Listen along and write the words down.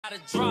got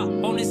a drop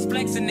on this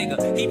flexin'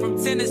 nigga. He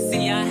from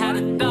Tennessee, I had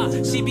a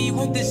thought. She be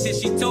with this shit,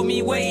 she told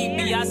me where he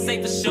be. I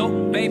say for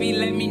sure, baby,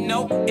 let me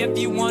know if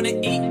you wanna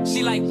eat.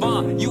 She like,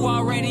 Vaughn, you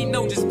already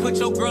know, just put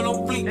your girl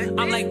on fleek.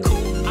 I'm like,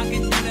 cool, I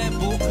can do that,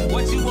 boo.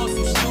 What you want,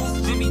 some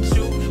shoes? Jimmy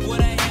Choo, with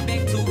a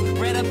handbag too.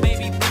 Red up,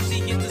 baby, boo, she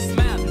get the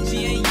smile.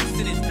 She ain't used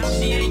to this,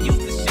 she ain't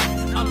used to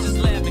shit. I'm just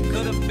laughing,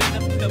 could've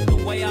been the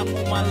way I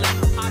move my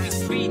lips. I be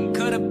speeding,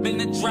 could've been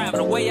the driver,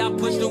 the way I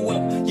push the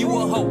whip. You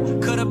a hoe,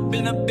 could've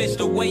been a bitch,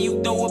 the way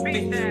you throw a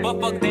fit. But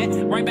fuck that,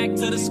 right back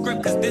to the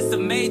script, cause this a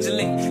major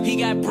league. He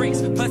got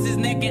bricks, plus his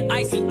neck and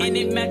icy, and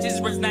it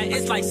matches wrist. Now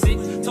it's like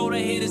 6, told her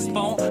hit his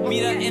phone,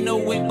 meet her in the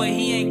whip, but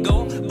he ain't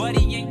go. But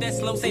he ain't that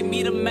slow, say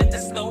meet him at the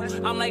store.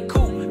 I'm like,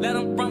 cool, let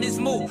him run his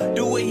move,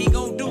 do what he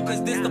gon' do,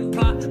 cause this the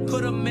plot.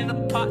 Put him in the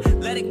pot,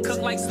 let it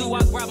cook like stew.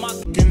 I grab my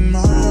in my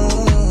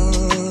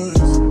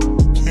eyes.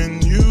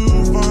 Can you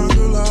find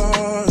the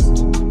light?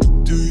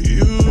 Do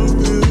you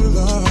feel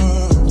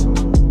alive?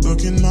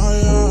 Look in my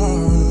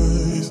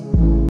eyes.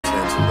 I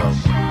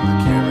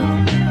can't really.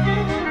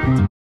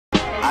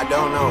 I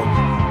don't know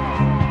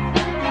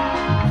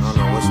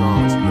what's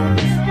wrong with you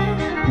girls.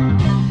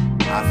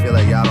 I feel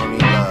like y'all don't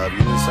need love. You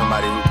need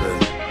somebody who could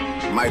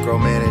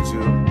micromanage you,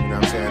 you know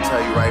what I'm saying?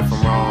 Tell you right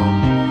from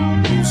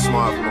wrong, who's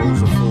smart from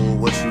who's a fool,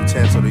 which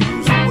utensil to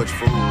use for which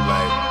food.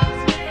 Like,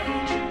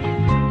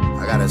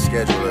 I got a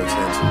schedule to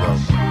attend to though.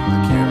 I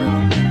can't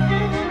really.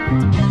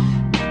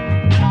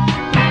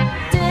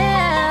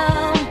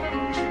 Damn,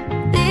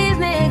 these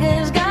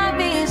niggas got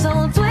me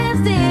so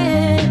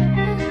twisted.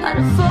 How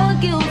the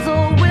fuck you so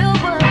real,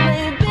 but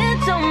they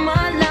bitch on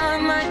my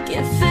line. I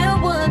can feel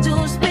what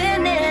you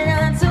spinning.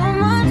 Not too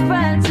much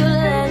pride to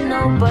let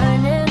no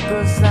burn it. Go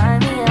sign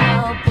me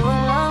out, pull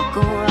up,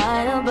 go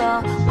right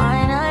about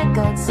mine. I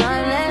got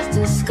time, let's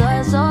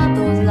discuss all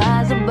those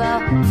lies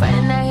about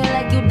fighting out here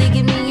like you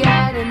digging me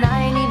out, and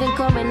I ain't even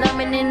coming, I'm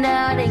in and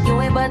out, and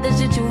you ain't about the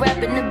shit you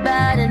rapping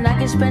about, and I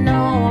can spend the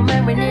whole I'm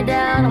wearing it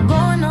down. I'm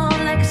going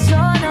on like a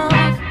short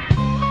off.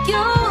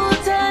 You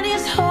tell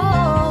these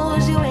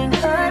hoes you ain't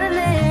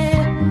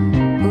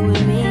cuddling, but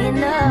with me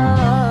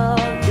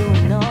enough,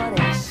 doing all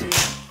that shit.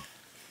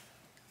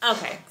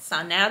 Okay,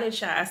 so now that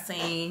y'all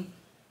seen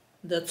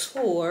the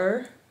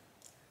tour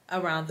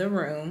around the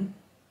room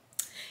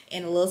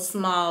and a little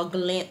small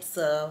glimpse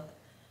of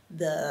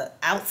the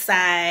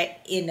outside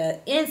and the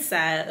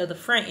inside of the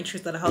front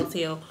entrance of the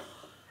hotel,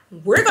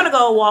 we're gonna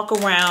go walk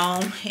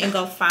around and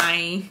go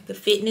find the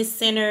fitness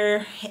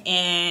center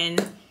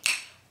and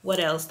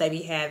what else they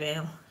be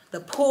having,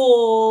 the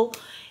pool,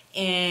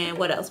 and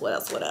what else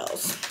I'm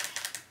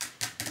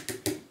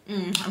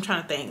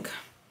trying to think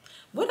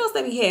what else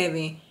they be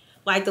having,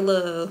 like the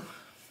little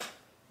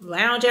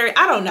lounge area,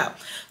 I don't know,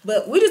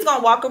 but we're just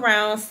gonna walk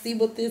around, see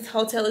what this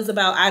hotel is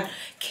about. I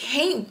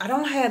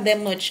don't have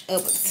that much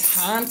of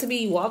time to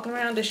be walking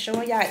around to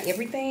showing y'all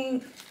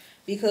everything,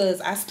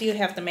 because I still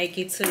have to make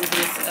it to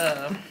this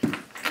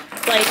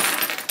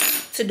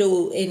place to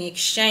do an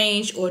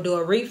exchange or do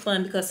a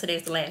refund, because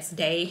today's the last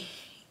day.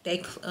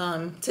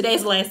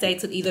 Today's the last day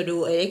to either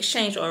do an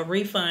exchange or a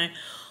refund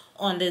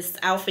on this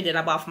outfit that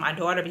I bought for my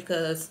daughter,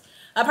 because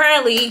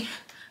apparently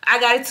I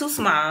got it too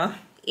small.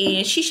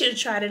 And she should have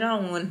tried it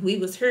on when we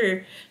was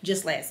here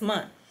just last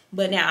month.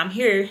 But now I'm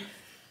here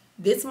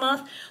this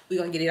month. We're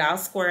going to get it all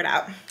squared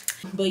out.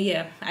 But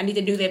yeah, I need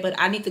to do that. But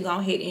I need to go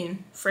ahead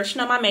and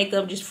freshen up my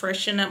makeup. Just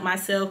freshen up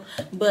myself.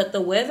 But the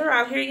weather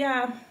out here,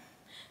 y'all.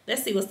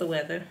 Let's see what's the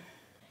weather.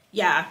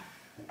 Yeah.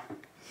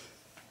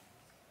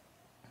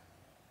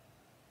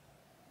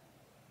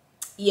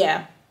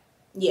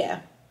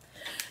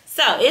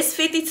 So it's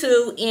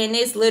 52 and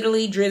it's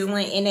literally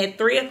drizzling. And at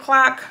 3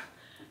 o'clock,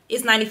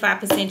 it's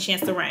 95%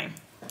 chance to rain.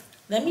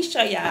 Let me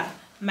show y'all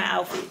my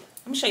outfit.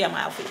 Let me show y'all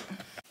my outfit.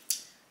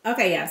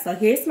 Okay, y'all. So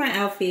here's my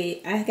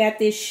outfit. I got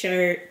this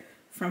shirt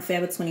from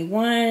Forever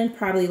 21,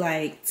 probably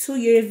like 2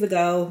 years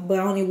ago, but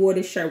I only wore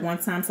this shirt one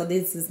time. So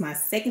this is my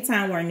second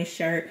time wearing this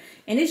shirt.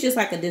 And it's just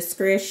like a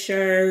distressed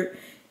shirt.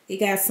 It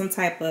got some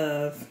type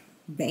of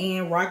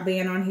band, rock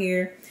band on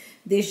here.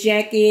 This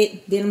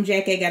jacket, denim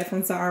jacket, got it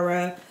from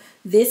Zara.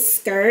 This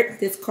skirt,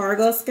 this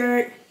cargo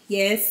skirt.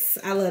 Yes,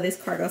 I love this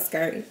cargo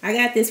skirt. I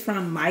got this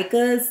from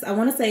Micah's. I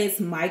want to say it's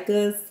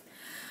Micah's.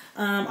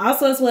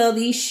 Also as well,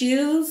 these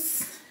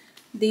shoes.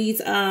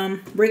 These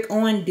Rick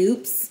Owens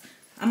dupes.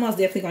 I'm most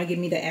definitely going to give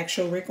me the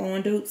actual Rick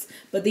Owens dupes.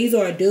 But these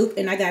are a dupe.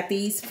 And I got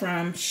these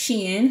from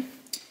Shein.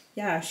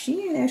 Yeah,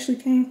 Shein actually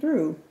came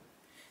through.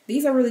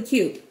 These are really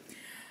cute.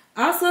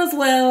 Also as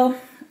well,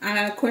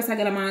 of course I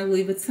got on my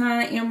Louis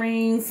Vuitton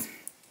earrings.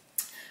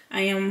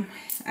 I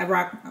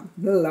rock, I'm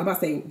about to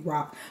say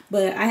rock.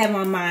 But I have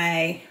on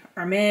my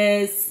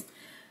Hermes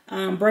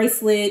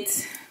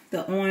bracelet,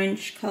 the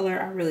orange color.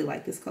 I really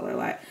like this color a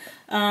lot.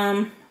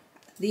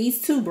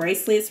 These two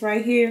bracelets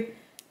right here,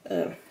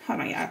 hold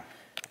on y'all,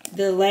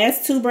 the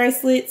last two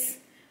bracelets,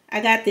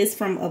 I got this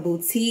from a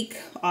boutique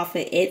off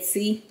of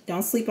Etsy.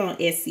 Don't sleep on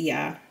Etsy,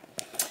 y'all.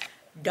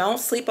 Don't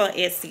sleep on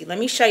Etsy. Let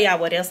me show y'all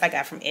what else I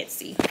got from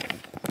Etsy.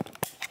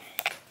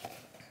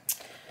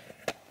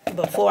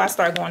 before I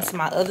start going to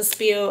my other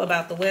spiel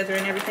about the weather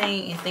and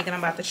everything and thinking I'm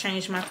about to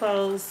change my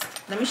clothes,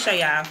 let me show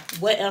y'all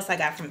what else I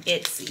got from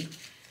Etsy.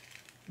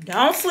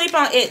 Don't sleep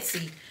on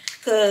Etsy,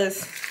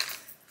 because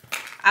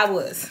I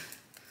was.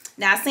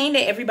 Now, I seen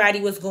that everybody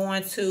was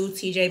going to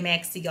TJ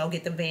Maxx to go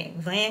get the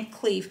Van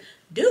Cleef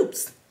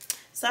dupes.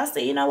 So I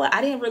said, you know what?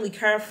 I didn't really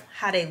care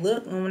how they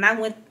look. And when I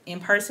went in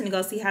person to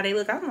go see how they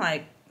look, I'm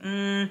like,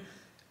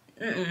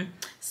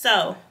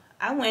 So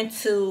I went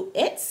to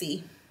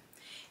Etsy,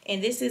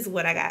 and this is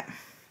what I got.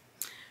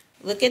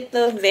 Look at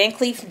the Van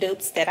Cleef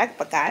dupes that I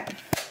got.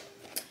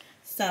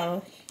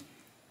 So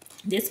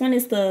this one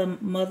is the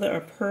Mother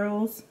of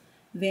Pearls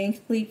Van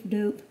Cleef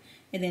dupe,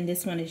 and then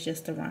this one is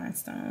just the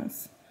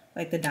rhinestones,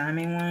 like the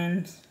diamond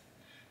ones.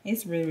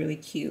 It's really, really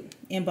cute.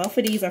 And both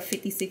of these are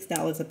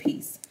 $56 a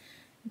piece.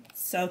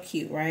 So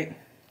cute, right?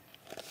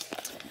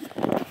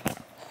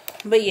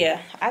 But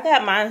yeah, I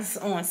got mine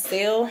on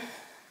sale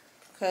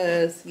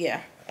because,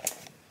 yeah,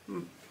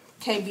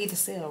 can't beat the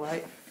sale,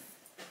 right?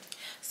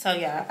 So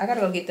yeah, I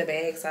gotta go get the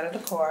bags out of the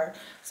car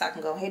so I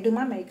can go ahead and do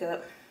my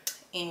makeup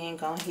and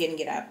go ahead and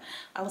get out.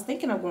 I was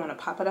thinking of going to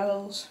Papa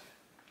Do's.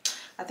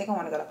 I think I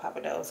want to go to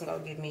Papa Do's and go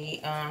get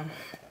me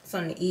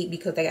something to eat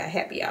because they got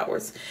happy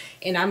hours.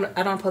 And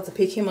I don't supposed to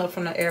pick him up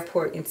from the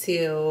airport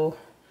until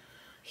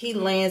he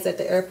lands at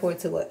the airport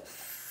to what,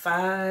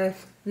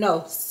 5?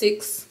 No,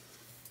 6.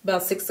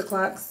 About 6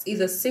 o'clock.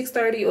 Either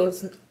 6:30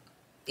 or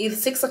either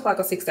 6 o'clock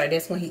or 6:30.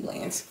 That's when he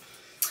lands.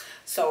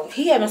 So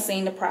he haven't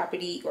seen the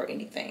property or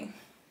anything.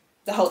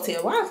 The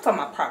hotel. Why I'm talking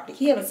about property?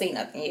 He haven't seen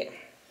nothing yet.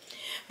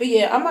 But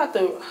yeah, I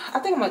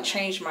think I'm gonna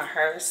change my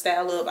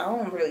hairstyle up. I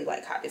don't really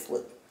like how this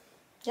look.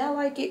 Y'all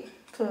like it?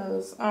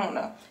 Cause I don't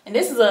know. And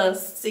this is a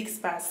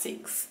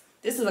 6x6.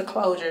 This is a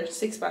closure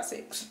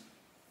 6x6.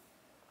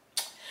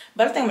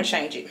 But I think I'm gonna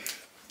change it.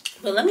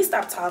 But let me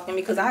stop talking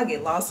because I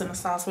get lost in the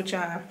sauce with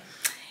y'all.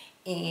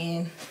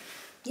 And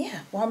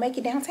yeah, won't make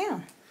it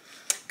downtown.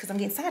 Because I'm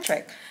getting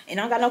sidetracked. And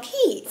I don't got no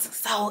kids.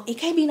 So it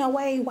can't be no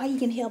way why you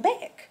can held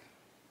back.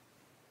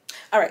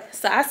 Alright,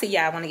 so I see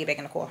y'all when I get back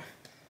in the car.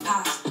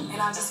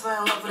 And I just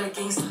fell in love with a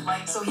gangster.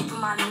 So he put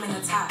my name in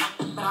the top.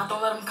 But I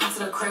don't let him come to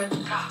the crib.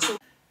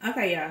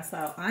 Okay, y'all,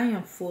 so I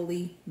am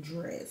fully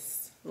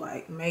dressed.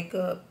 Like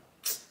makeup.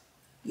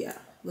 Yeah,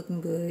 looking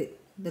good.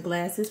 The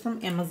glasses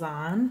from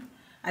Amazon.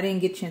 I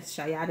didn't get a chance to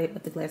show y'all that,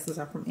 but the glasses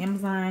are from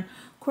Amazon.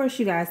 Of course,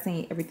 you guys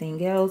seen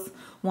everything else.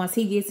 Once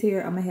he gets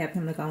here, I'm going to have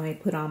him to go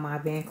and put on my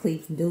Van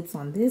Cleef dupes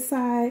on this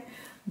side.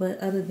 But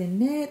other than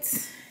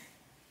that,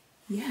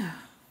 yeah,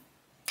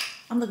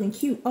 I'm looking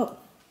cute. Oh,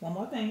 one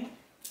more thing.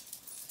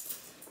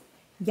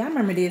 Y'all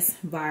remember this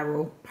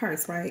viral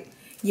purse, right?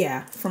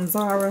 Yeah, from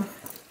Zara.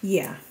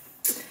 Yeah.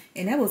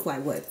 And that was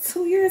like, what,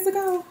 2 years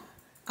ago?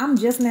 I'm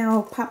just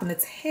now popping the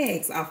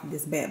tags off of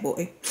this bad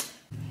boy.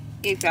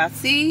 If y'all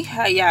see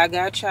how y'all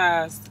got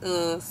y'all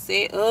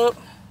set up,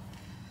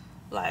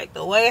 like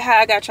the way how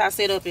I got y'all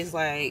set up is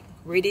like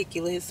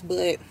ridiculous,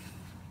 but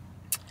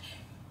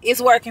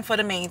it's working for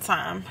the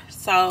meantime.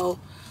 So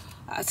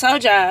I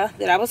told y'all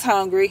that I was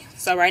hungry,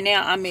 so right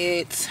now I'm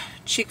at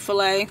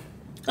Chick-fil-A.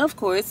 Of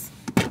course,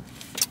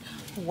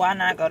 why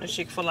not go to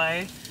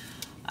Chick-fil-A?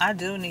 I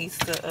do need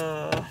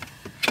to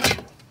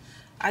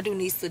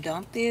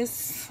dump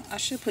this. I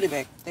should put it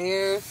back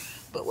there,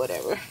 but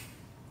whatever.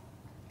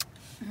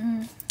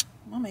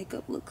 My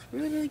makeup looks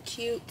really, really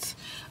cute.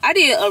 I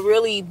did a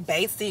really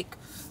basic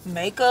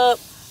makeup,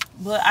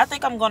 but I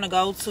think I'm gonna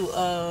go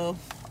to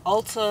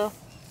Ulta,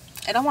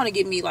 and I want to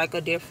get me like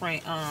a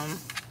different I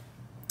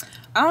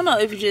don't know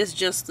if it's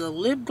just the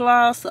lip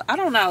gloss. I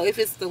don't know if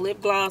it's the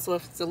lip gloss or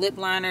if it's the lip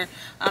liner.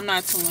 I'm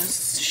not too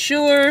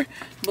sure,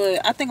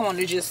 but I think I want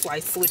to just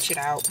like switch it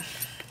out.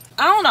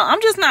 I don't know,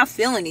 I'm just not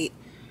feeling it.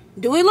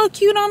 Do it look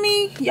cute on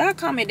me? Y'all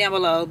comment down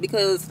below,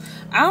 because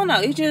I don't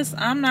know, it's just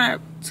I'm not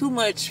too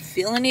much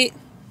feeling it.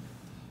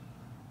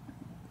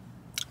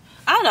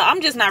 I don't know,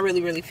 I'm just not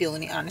really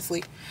feeling it,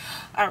 honestly.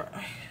 Alright,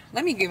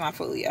 let me get my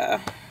food,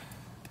 y'all.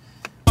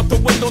 Out the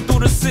window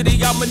through the city,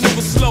 I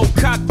maneuver slow,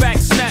 cock back,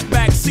 snap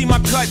back, see my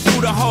cut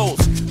through the holes.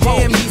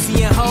 Damn,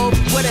 easy and ho,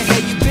 where the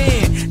hell you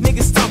been?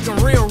 Niggas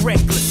talking real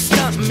reckless,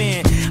 stunt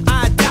man.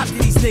 I adopted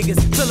these niggas,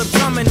 till I'm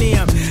drumming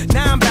them.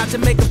 Now I'm about to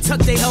make them tuck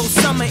they whole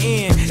summer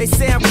in. They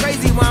say I'm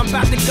crazy while I'm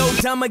about to go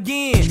dumb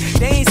again.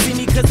 They ain't see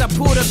me cause I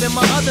pulled up in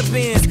my other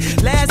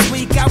bins. Last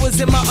week I was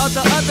in my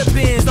other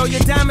bins. Throw your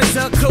diamonds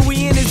up, cause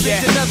we in this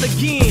bitch another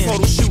again.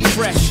 Photo shoot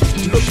fresh,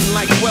 looking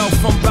like wealth.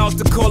 I'm about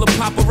to call a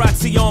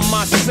paparazzi on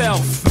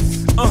myself.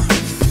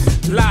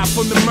 Live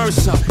from the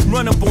Mercer,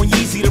 run up on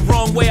Yeezy the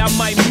wrong way, I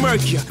might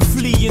murk ya.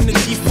 Flee in the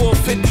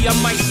G450,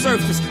 I might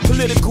surface.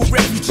 Political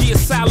refugee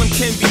asylum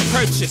can be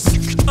purchased.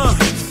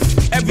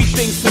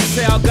 Everything's for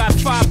sale, got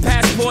 5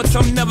 passports,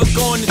 I'm never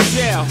going to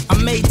jail. I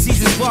made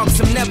Jesus walks,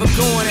 I'm never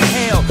going to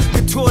hell.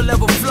 Couture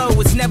level flow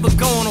is never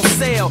going on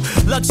sale.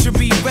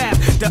 Luxury rap,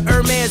 the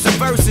Hermes of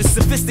verses.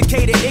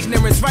 Sophisticated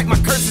ignorance, write my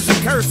curses in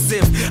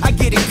cursive. I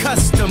get it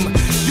custom.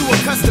 You a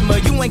customer,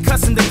 you ain't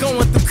custom to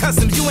going through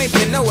customs. You ain't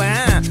been nowhere,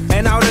 huh?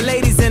 And all the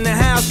ladies in the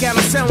house got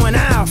them showing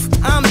off.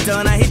 I'm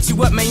done, I hit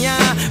you up,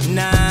 man,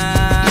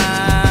 nah.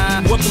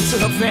 to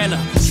Havana,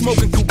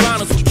 smoking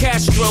Cubanos with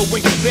Castro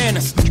and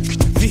Cabanas.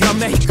 Via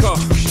Mexico,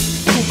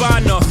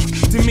 Cubano,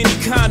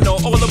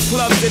 Dominicano, all the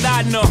clubs that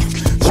I know.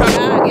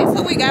 Guess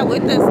who we got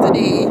with us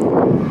today?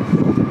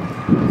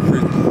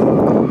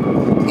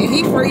 And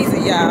he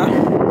freezing, y'all.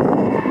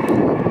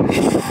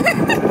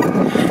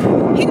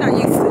 He not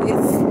used to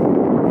this.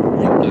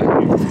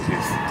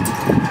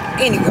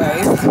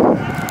 Anyways,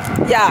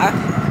 yeah.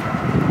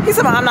 He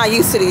said, I'm not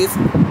used to this.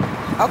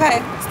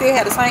 Okay, still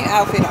had the same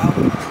outfit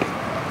on.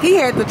 He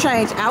had to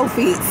change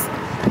outfits.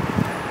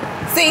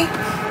 See,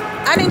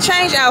 I didn't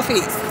change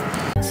outfits.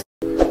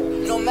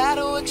 No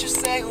matter what you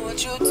say,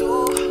 what you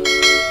do,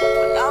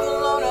 when I'm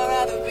alone, I'd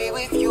rather be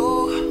with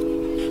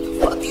you.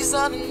 Fuck these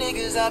other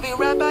niggas, I'll be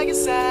right by your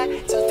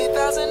side till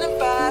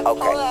 2005. Okay,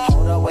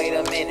 hold up, wait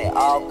a minute.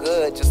 All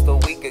good, just a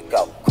week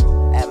ago.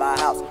 At my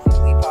house,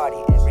 we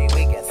party every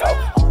weekend, so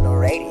on the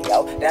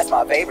radio, that's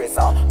my favorite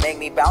song. Make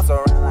me bounce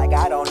around like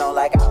I don't know,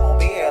 like I won't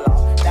be here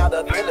long. Now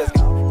the thrill is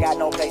gone, got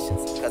no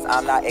patience, cause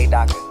I'm not a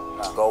doctor.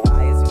 Go,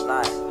 why is you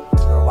lying?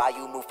 Girl, why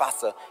you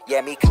Mufasa?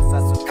 Yeah, me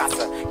casa su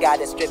casa. Got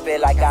it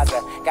stripping like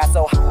Gaza. Got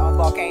so high on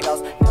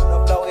volcanoes, now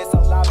the flow is so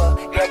lava.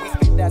 Yeah, we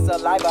spit that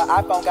saliva.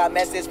 iPhone got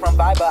message from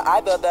Viber.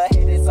 Either the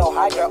hit is so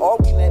hydra, or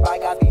we let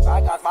bygones be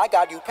bygones. My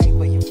God, you pay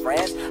for your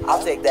friends.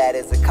 I'll take that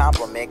as a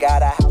compliment.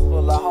 Got a house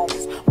full of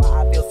homies.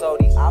 Why I feel so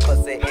the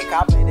opposite.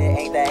 Incompetent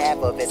ain't the half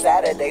of it.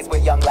 Saturdays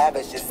with young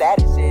lavish. The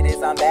saddest shit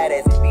is I'm bad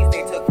as it means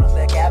they took from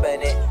the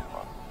cabinet.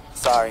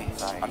 Sorry,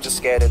 I'm just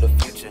scared of the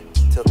future.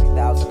 Till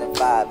 2005,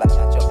 I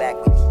got your back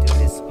when you do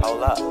this.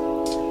 Hold up.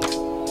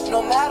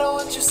 No matter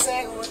what you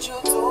say, what you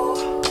do,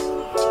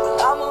 when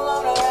I'm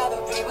alone, I'd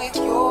rather be with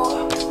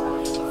you.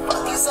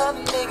 Fuck these other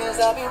niggas,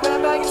 I'll be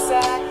right by your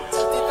side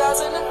till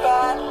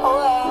 2005. Hold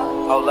up.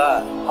 Hold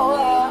up.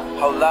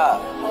 Hold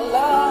up. Hold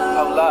up.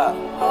 Hold up.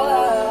 Hold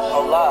up.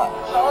 Hold up.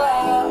 Hold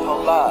up.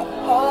 Hold up.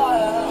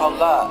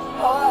 Hold up.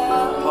 Hold up.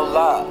 Hold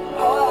up.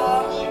 Hold up.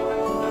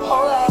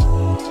 Hold up.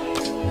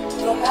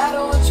 No matter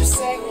what you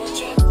say, what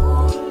you do,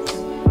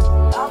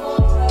 I'm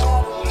alone, I'd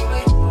rather be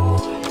with you.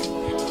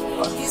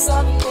 Fuck these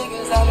other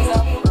niggas, I'll be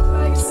right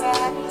by your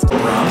side.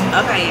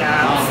 Okay,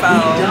 y'all. So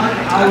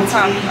I'm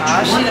talking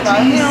all shit about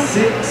him.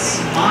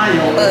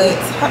 6-mile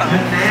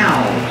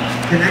canal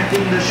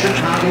connecting the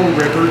Chicago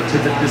River to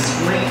the Des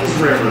Plaines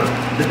River.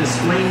 The Des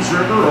Plaines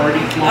River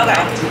already flowed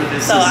out to the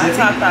Mississippi. So I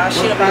talked all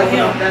shit about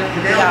him.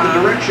 Y'all,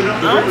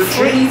 I'm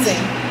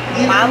freezing.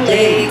 My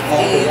leg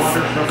is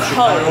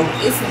cold.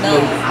 It's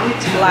numb.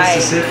 Like,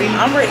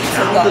 I'm ready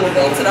to go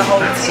back to the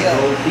hotel.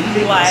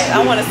 Like,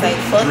 I want to say,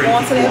 fuck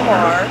going to that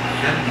bar.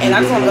 And I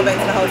just want to go back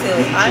to the hotel.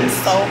 I'm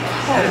so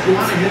cold.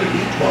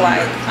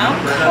 Like, I'm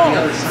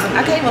cold.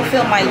 I can't even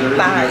feel my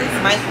thighs.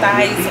 My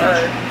thighs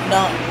are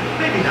numb.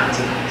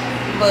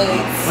 But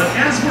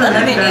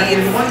other than that,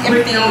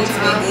 everything is just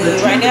been good.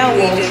 Right now,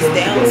 we just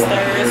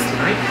downstairs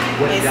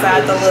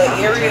inside the little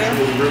area.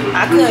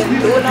 I couldn't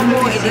do it no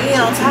more. And then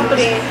on top of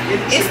that,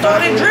 it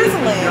started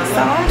drizzling.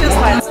 So I'm just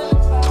like,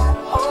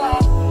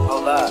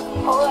 Hold up.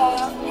 Hold up.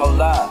 Hold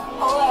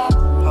up.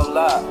 Hold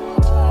up.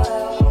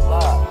 Hold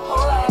up.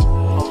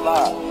 Hold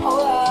up.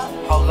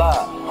 Hold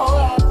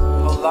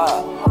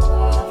up.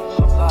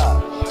 Hold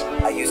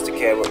up. I used to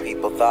care what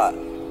people thought,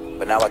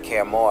 but now I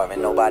care more,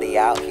 and nobody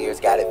out here's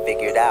got it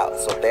figured out.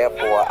 So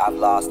therefore, I've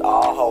lost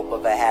all hope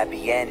of a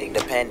happy ending,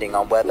 depending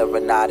on whether or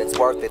not it's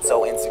worth it.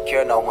 So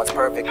insecure, no one's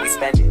perfect, we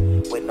spend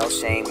it with no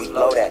shame. We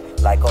blow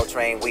that like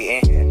Coltrane, we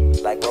in here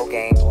like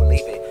Rogaine, or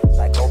leave it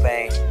like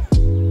Cobain.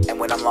 And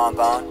when I'm long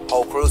gone,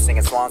 whole crew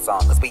singing swan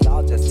song, cause we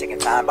all just ticking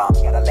time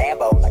bombs. Got a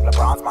Lambo like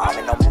LeBron's mom,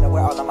 and no matter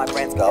where all of my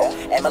friends go,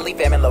 Emily,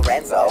 Fam, and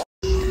Lorenzo.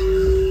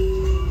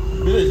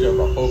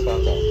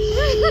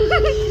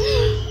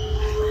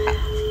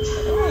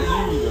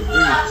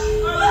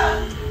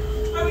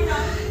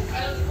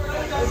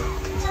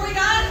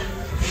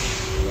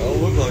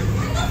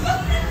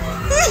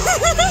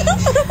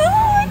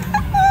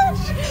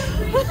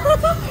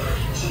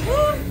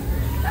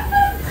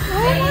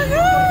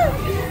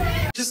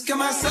 Just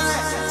come outside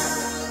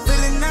for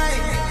the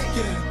night.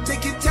 Yeah.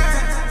 Take your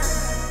time,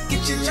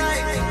 get your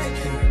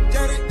life,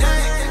 dirty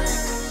night.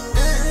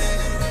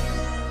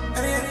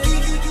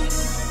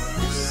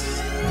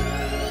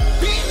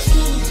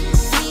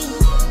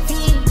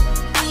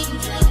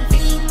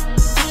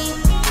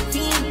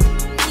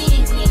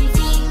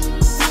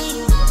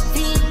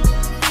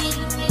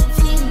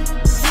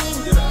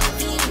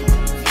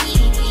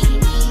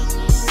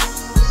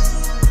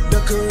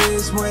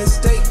 More at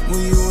stake when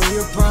you in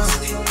your prime.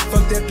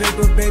 Fuck that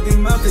paper, baby,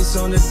 my face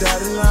on the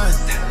dotted line.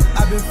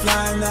 I've been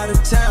flying out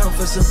of town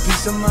for some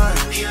peace of mind.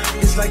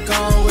 It's like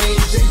always,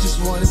 they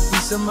just want a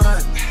piece of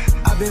mind.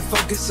 I've been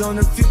focused on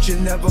the future,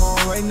 never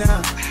on right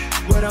now.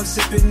 What I'm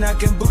sipping, I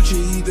can boot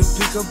you, either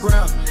pink or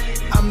brown.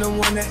 I'm the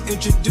one that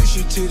introduced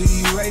you to the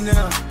you right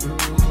now.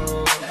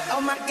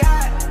 Oh my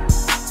God,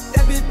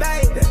 that be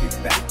bad,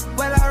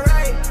 well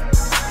alright.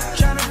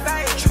 Tryna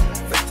fight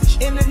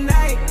in the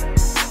night,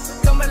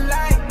 come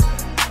alive.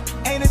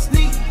 Ain't it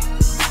sneak?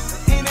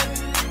 Ain't it?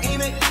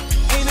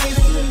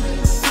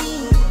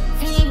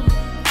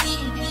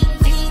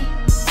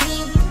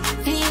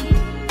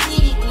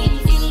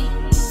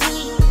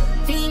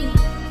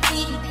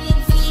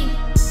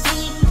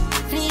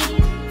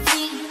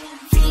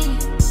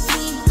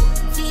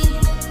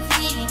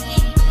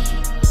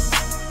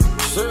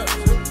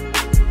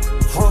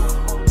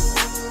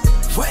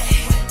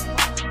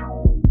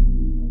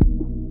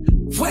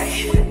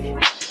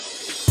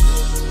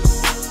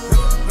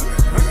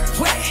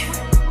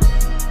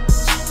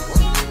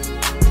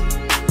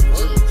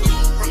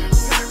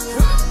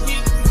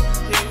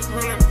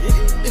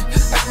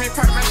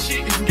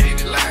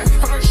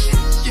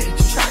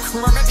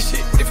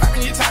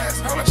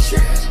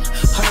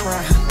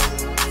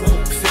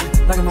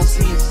 no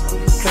tears.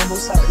 Playing both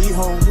sides of the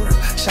whole world.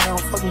 Shot on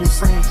fucking your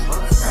friends.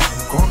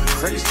 I'm going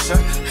crazy,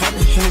 son. How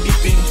the hell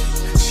it been?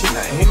 She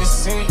not in the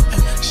scene.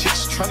 She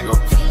just trying to go.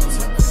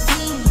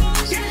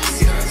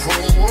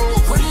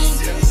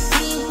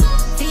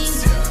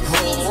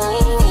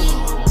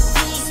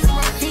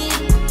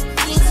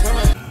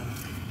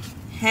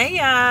 Hey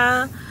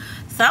y'all,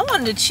 so I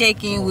wanted to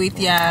check in with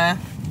y'all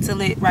to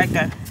let right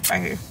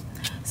here.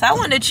 So I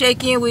wanted to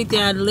check in with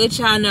y'all to let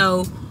y'all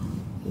know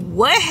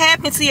what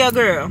happened to your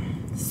girl.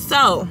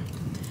 So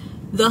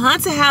the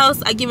haunted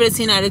house, I give it a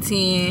 10 out of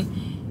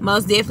 10.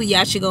 Most definitely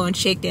y'all should go and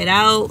check that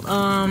out.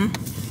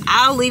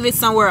 I'll leave it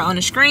somewhere on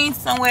the screen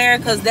somewhere,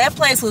 because that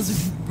place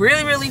was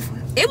really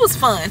it was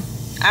fun.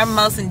 I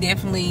most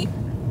definitely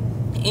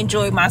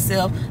enjoyed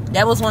myself.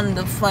 That was one of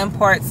the fun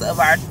parts of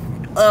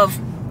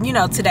you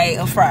know, today,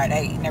 a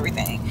Friday and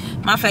everything.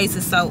 My face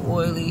is so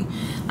oily.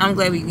 I'm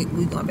glad we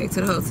going back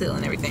to the hotel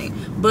and everything.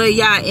 But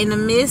yeah, in the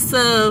midst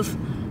of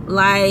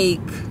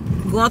like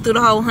going through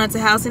the whole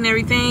haunted house and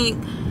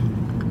everything,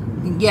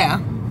 yeah,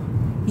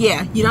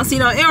 you don't see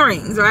no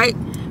earrings, right?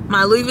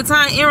 My Louis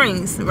Vuitton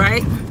earrings,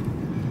 right?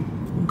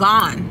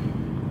 Gone.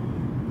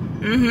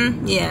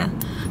 Yeah.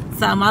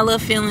 So my little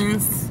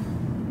feelings,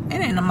 it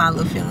ain't no my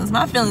little feelings.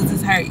 My feelings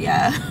is hurt,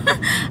 y'all.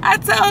 I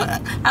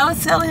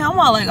was telling him, I'm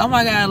all like, oh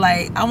my God,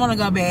 like, I want to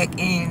go back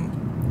and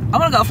I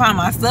want to go find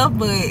my stuff,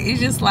 but it's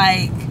just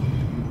like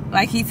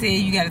he said,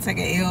 you got to take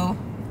a L.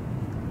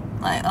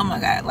 Like, oh my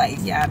God, like,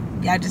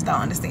 y'all just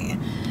don't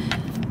understand.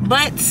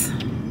 But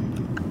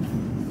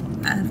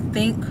I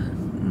think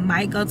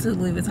might go to the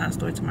Louis Vuitton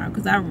store tomorrow,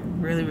 because I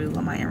really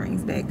want my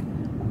earrings back.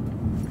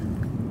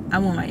 I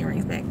want my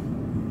earrings back.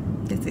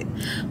 That's it.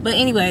 But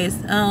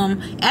anyways,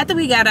 after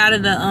we got out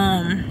of the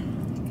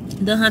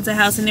haunted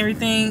house and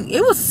everything,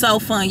 it was so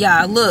fun,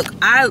 y'all. Look,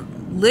 I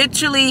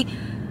literally,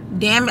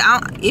 damn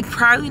it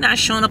probably not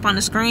showing up on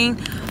the screen,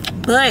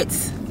 but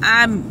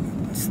I'm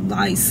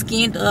like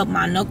skinned up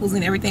my knuckles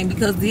and everything,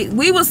 because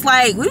we was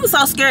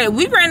so scared.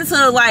 We ran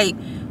into like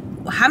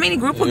how many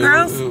group of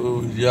girls?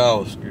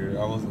 Y'all was scared.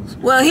 I wasn't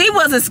scared. Well, he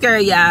wasn't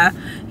scared, y'all.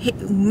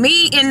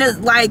 Me and the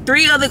like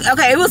 3 other,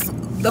 okay, it was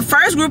the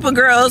first group of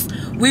girls.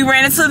 We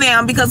ran into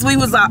them because we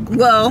was,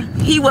 well,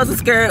 he wasn't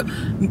scared.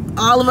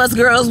 All of us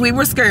girls, we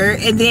were scared.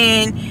 And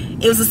then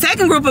it was the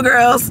second group of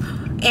girls,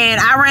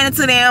 and I ran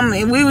into them,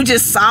 and we were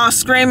just all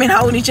screaming,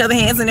 holding each other's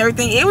hands and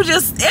everything. It was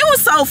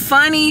so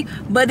funny,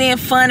 but then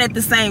fun at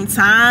the same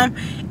time.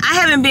 I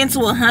haven't been to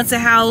a haunted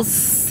house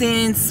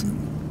since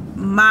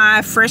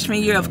my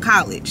freshman year of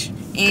college.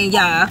 And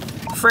yeah,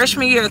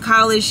 freshman year of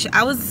college,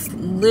 I was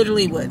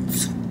literally, what,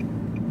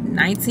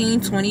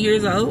 19, 20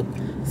 years old?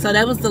 So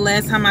that was the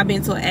last time I've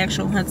been to an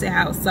actual haunted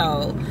house.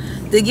 So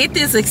to get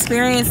this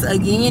experience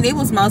again, it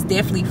was most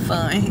definitely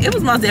fun. It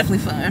was most definitely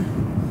fun.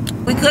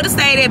 We could have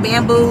stayed at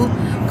Bamboo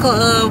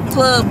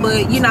Club,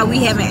 but you know,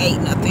 we haven't ate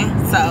nothing.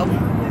 So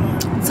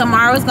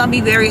tomorrow is gonna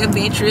be very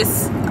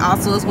adventurous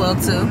also as well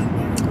too.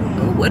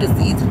 Ooh, what is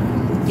these?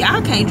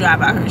 Y'all can't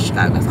drive out here in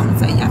Chicago, so I'm gonna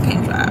say y'all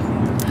can't drive.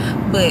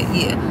 But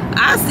yeah,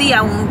 I'll see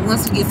y'all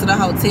once we get to the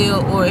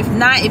hotel, or if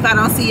not, if I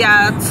don't see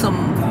y'all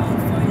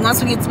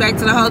once we get back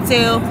to the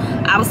hotel,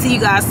 I will see you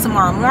guys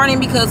tomorrow morning,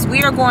 because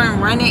we are going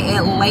running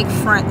at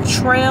Lakefront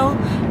Trail,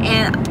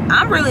 and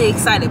I'm really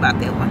excited about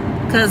that one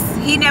because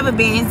he never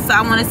been, so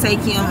I want to take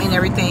him and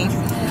everything.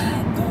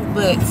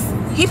 But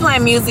he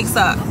playing music,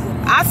 so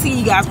I'll see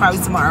you guys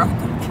probably tomorrow.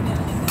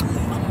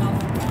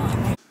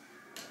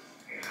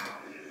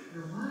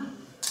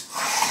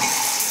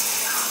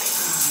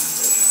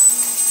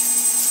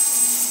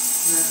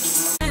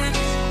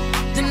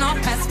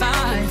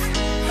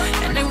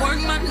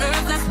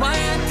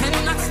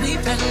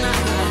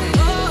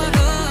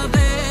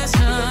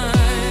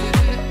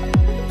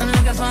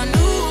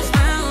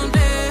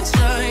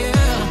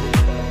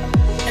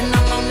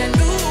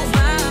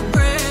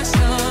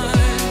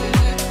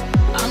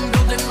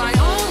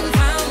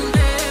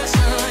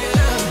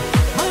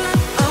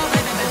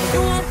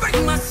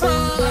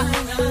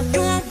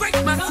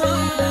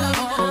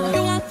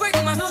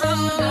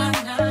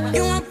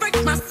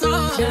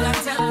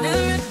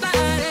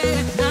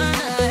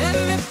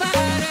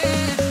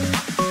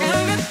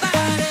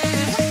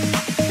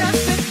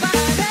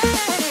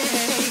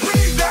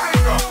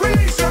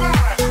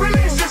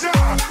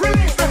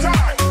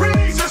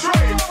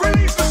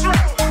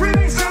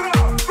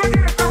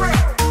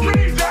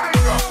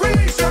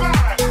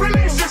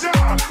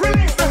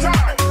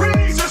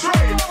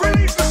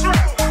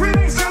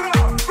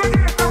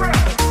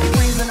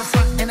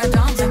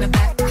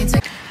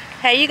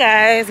 Hey you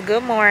guys,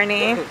 good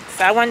morning.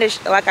 So I wanted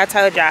to, like I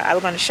told y'all, I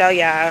was going to show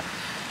y'all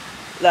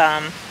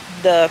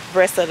the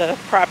rest of the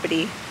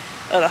property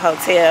of the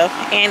hotel.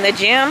 And the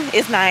gym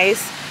is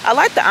nice. I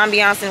like the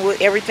ambiance and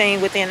with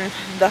everything within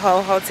the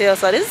whole hotel.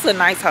 So this is a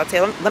nice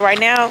hotel. But right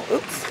now,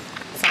 oops,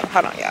 so,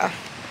 hold on y'all.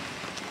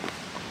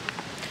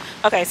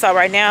 Okay, so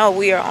right now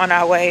we are on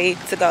our way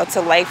to go to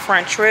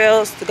Lakefront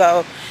Trails to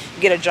go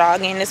get a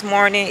jog in this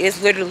morning.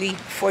 It's literally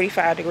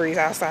 45 degrees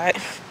outside.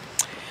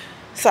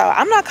 So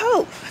I'm not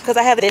cold because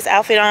I have this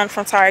outfit on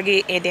from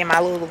Target and then my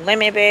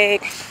Lululemon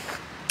bag.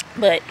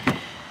 But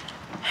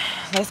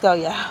let's go,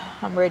 y'all.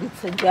 I'm ready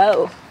to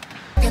go.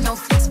 No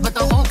fix, but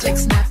the whole click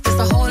snap. There's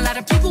a whole lot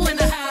of people in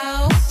the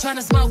house trying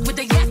to smoke with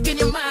the yak in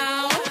your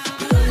mouth.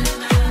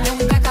 Then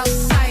we back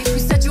outside. We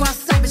said you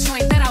outside, but you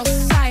ain't that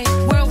outside.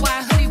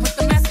 Worldwide hoodie with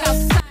the mask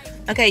outside.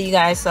 Okay, you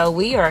guys, so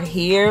we are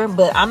here,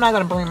 but I'm not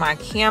gonna bring my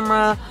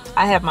camera.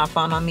 I have my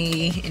phone on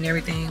me and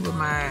everything with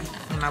my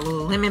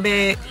Lululemon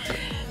bag.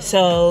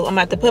 So I'm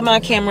about to put my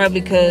camera up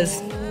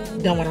because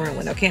don't want to run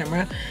with no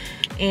camera.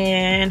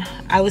 And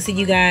I will see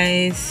you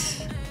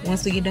guys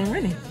once we get done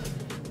running.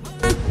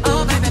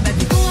 Oh, baby,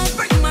 baby, you won't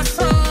break my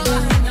soul.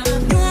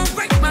 You won't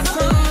break my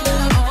soul.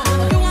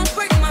 You won't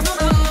break my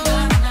soul.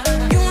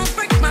 You won't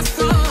break my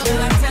soul.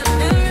 I tell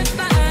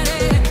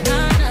everybody,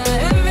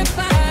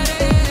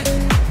 everybody.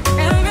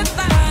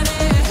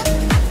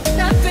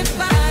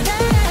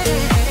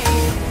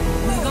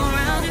 We go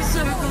round in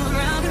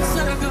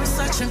circles,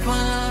 searching for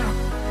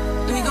love.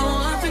 We go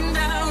up and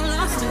down,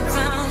 lost and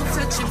found,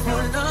 searching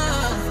for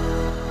love.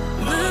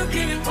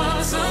 Looking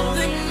for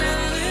something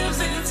that lives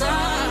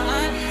inside.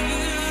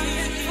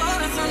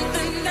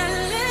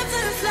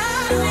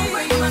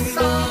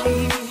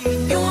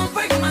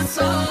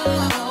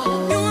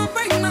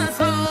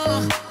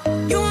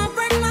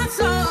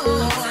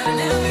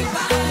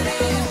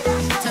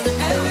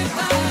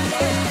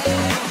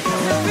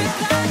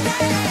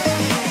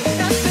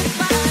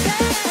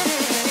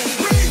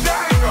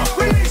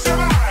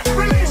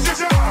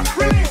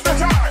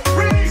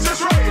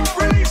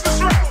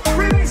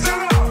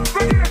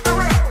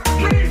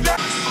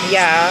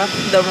 Yeah,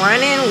 the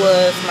running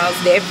was most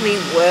definitely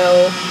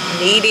well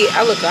needed.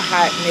 I look a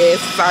hot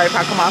mess. Sorry if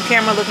I come on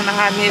camera looking a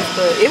hot mess,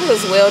 but it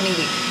was well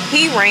needed.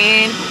 He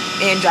ran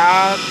and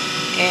jogged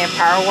and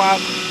power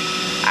walked.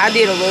 I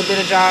did a little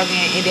bit of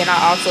jogging, and then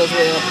I also as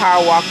well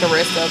power walked the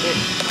rest of it.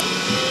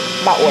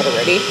 My order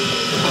ready.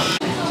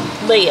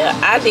 But yeah,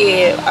 I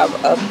did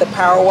the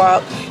power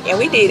walk, and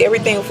we did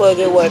everything for a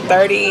good, what,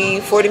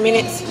 30-40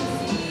 minutes?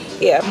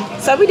 Yeah,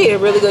 so we did a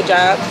really good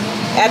job.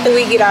 After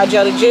we get our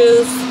jelly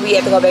juice, we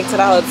have to go back to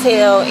the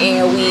hotel,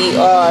 and we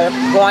are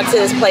going to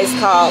this place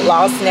called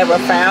Lost Never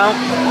Found,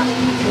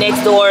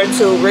 next door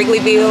to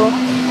Wrigleyville.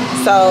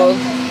 So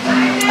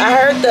I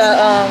heard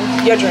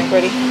your drink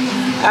ready.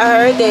 I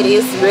heard that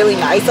it's really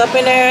nice up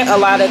in there. A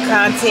lot of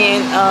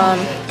content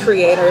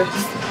creators.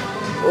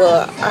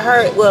 Well, I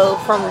heard,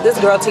 from this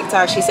girl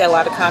TikTok, she said a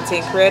lot of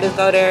content creators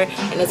go there,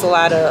 and it's a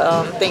lot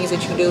of things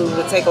that you do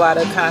to take a lot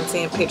of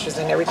content pictures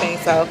and everything.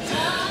 So,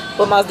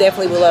 but most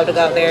definitely would love to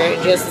go there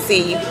just to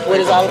see what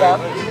it's all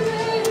about.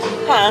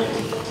 Huh?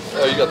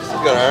 Oh, you got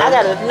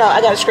Iron? I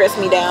gotta stress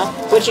me down.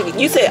 What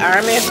you said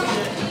Iron Man?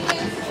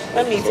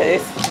 Let me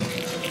taste.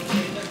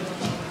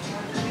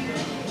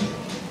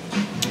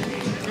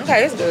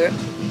 Okay, it's good.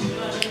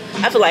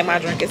 I feel like my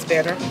drink is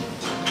better.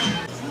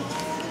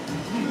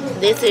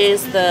 This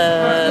is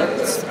the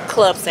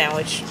club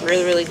sandwich.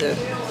 Really, really good.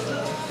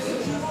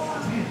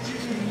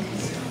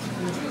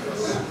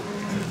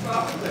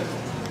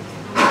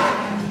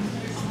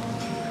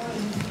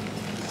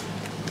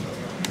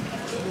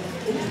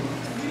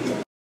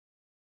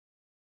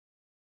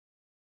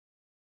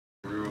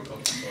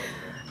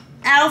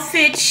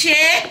 Outfit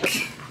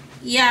check.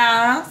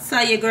 Yeah, so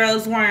your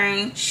girl's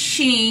wearing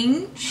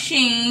Sheen,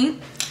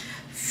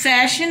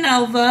 Fashion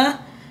Nova.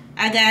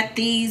 I got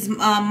these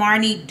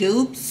Marni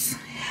dupes.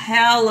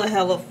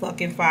 Hella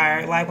fucking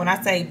fire. Like when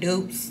I say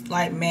dupes,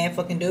 like mad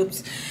fucking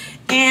dupes.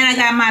 And I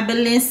got my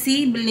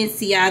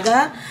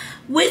Balenciaga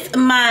with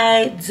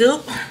my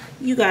dupe.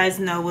 You guys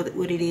know what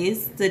it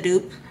is. The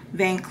dupe.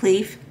 Van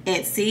Cleef,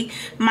 Etsy.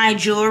 My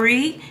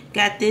jewelry,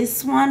 got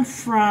this one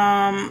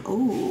from,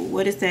 ooh,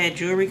 what is that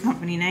jewelry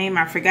company name?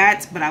 I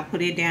forgot, but I'll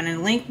put it down in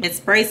the link.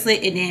 It's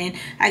bracelet, and then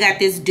I got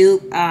this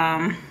dupe,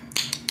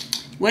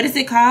 what is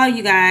it called,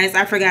 you guys?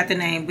 I forgot the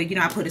name, but you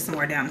know, I put it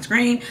somewhere down the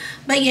screen.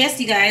 But yes,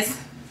 you guys,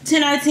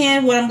 10 out of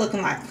 10, what I'm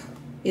looking like.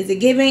 Is it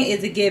giving?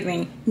 Is it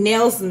giving?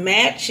 Nails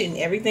match and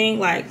everything,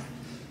 like,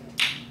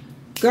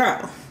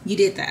 girl, you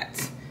did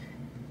that.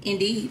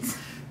 Indeed.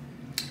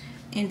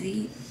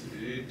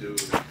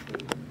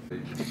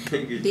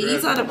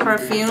 These are the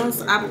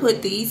perfumes. I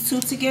put these two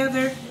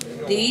together.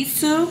 These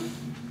two.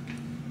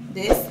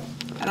 This.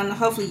 I don't know.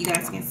 Hopefully you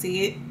guys can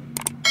see it.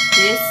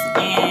 This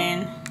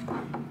and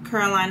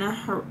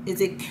Carolina.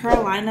 Is it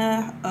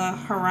Carolina?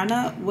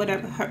 Harana?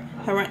 Whatever.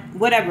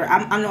 Whatever.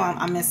 I know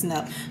I'm messing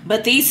up.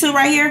 But these two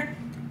right here,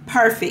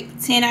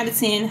 perfect. 10 out of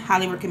 10.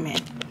 Highly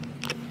recommend.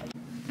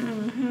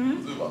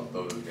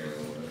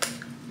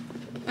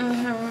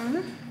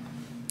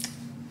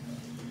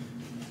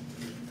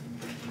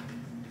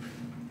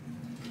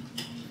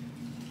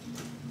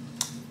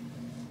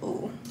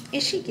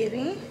 Is she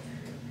giving?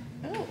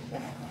 Oh.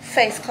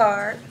 Face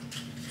card.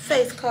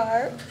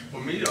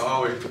 For me to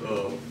always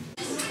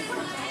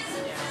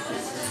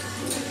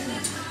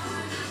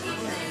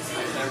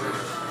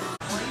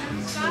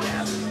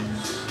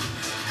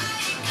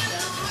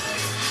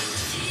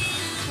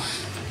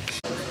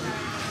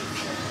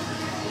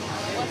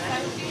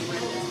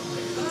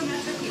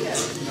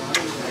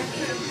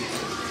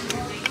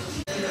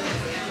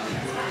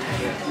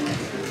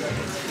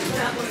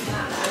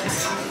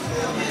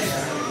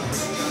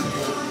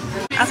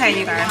Okay,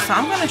 you guys, so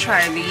I'm gonna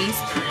try these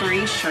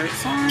 3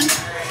 shirts on.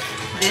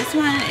 This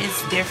one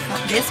is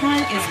different. This one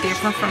is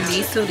different from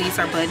these 2. These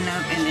are button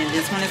up, and then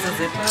this one is a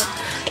zip up.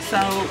 So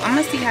I'm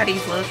gonna see how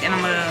these look, and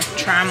I'm gonna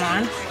try them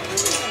on.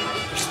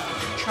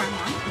 Try them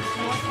on.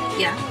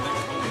 Yeah.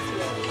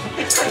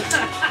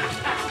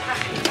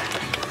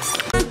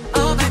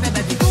 Oh, baby,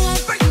 baby, you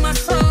won't break my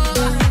soul.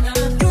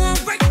 You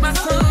won't break my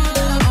soul.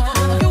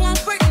 You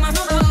won't break my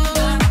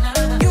soul.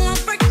 You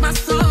won't break my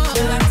soul.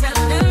 I tell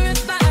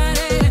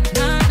everybody,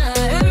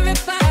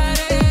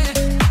 everybody,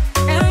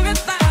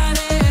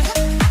 everybody.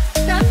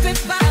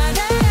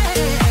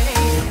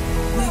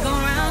 We go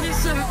round in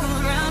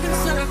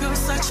circles,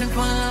 searching for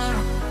love.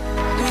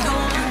 We go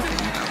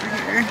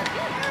over here.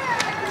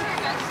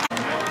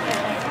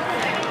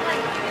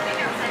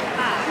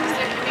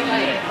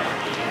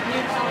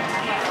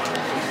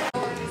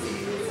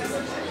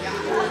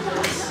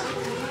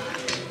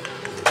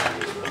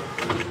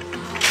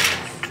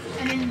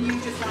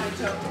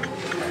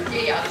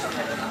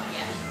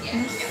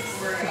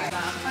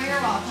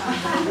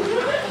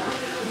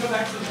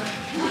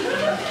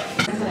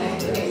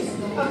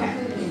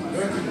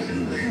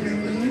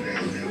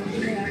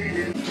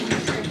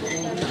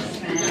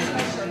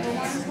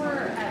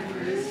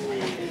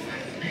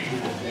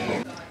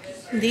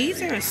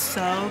 These are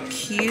so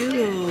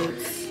cute.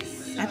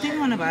 I think I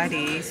want to buy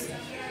these.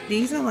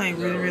 These are like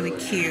really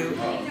cute.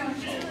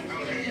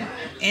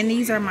 And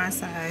these are my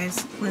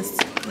size. Let's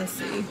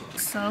see.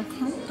 So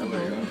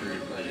comfortable.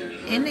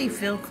 And they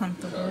feel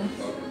comfortable.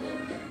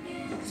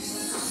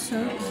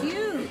 So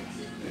cute.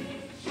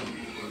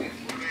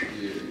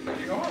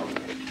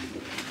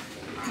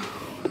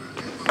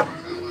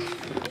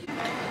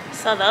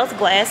 So those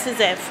glasses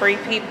at Free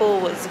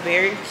People was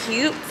very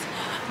cute,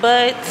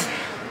 but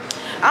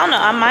I don't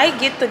know, I might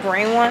get the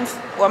green ones,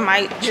 or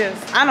I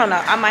don't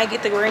know, I might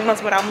get the green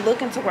ones, but I'm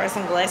looking to wear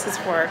some glasses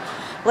for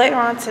later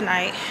on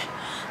tonight.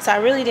 So I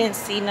really didn't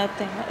see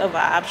nothing of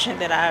an option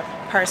that I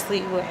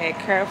personally would have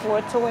cared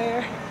for to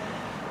wear.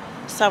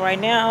 So right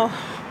now,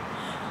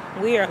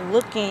 we are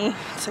looking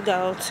to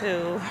go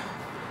to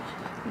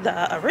the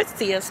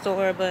Aritzia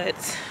store,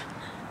 but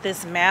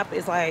this map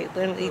is like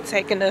literally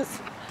taking us.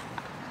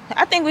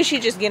 I think we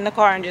should just get in the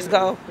car and just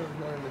go.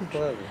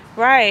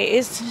 Right,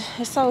 it's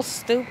so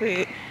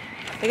stupid.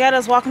 They got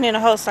us walking in a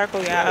whole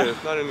circle, y'all. Yeah,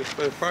 it's not in this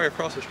place. Probably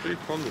across the street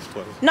from this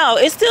place. No,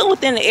 it's still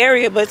within the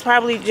area, but it's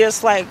probably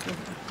just like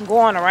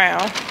going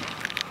around.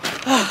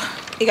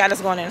 He got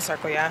us going in a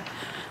circle, y'all.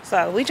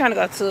 So we trying to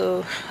go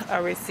to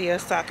Aritzia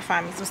so I can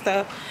find me some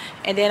stuff.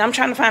 And then I'm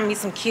trying to find me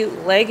some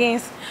cute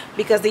leggings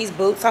because these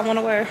boots I want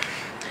to wear.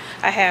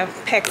 I have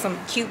packed some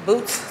cute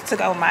boots to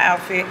go with my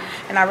outfit,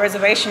 and our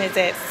reservation is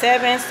at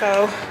 7,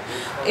 so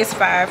it's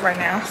 5 right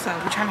now. So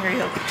we're trying to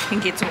hurry up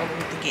and get to where we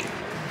need to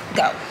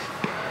go.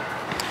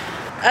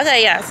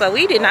 Okay, yeah, so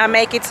we did not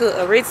make it to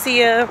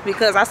Aritzia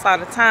because I saw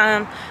the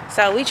time.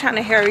 So we trying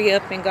to hurry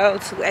up and go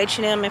to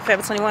H&M and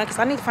Forever 21 because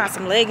I need to find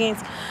some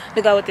leggings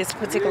to go with this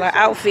particular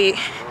outfit,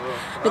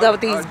 to go with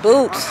these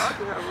boots,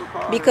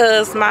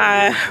 because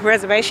my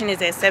reservation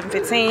is at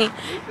 7:15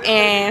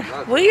 and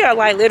we are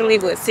like literally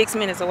 6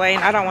 minutes away,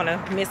 and I don't want to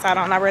miss out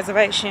on our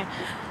reservation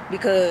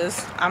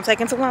because I'm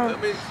taking too long.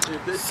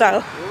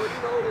 So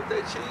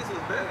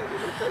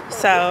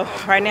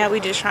right now we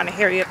just trying to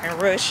hurry up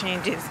and rush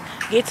and just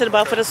get to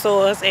both of the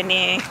stores and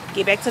then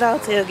get back to the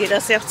hotel, get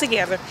ourselves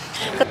together.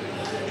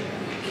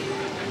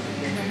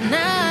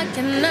 Now I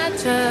cannot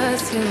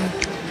trust you,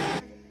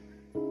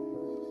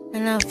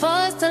 and I'm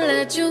forced to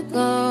let you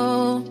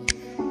go.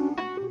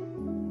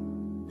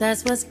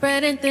 That's what's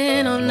spreading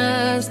thin on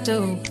us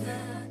too.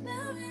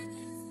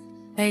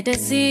 Hate to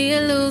see you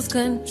lose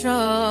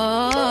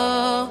control.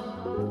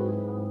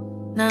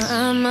 Now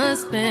I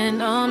must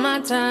spend all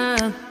my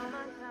time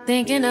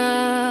thinking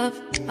of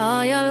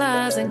all your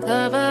lies and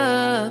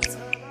cover-ups.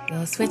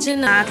 You're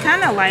switching up. I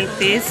kind of like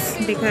this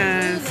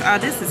because, oh,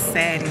 this is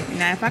satin.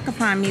 Now if I could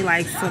find me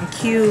like some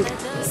cute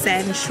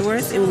satin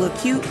shorts, it would look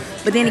cute.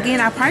 But then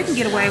again, I probably can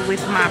get away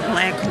with my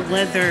black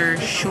leather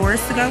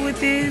shorts to go with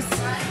this.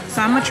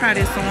 So I'm gonna try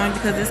this on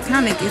because it's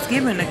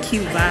giving a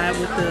cute vibe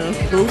with the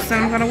boots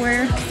that I'm gonna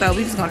wear. So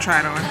we just gonna try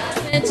it on.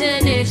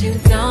 If you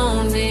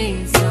don't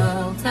be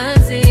so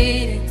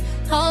conceited,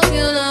 hope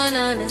you learn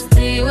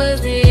honesty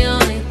was the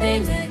only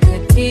thing that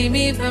could keep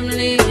me from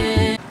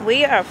leaving.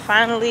 We are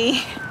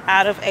finally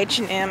out of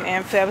H&M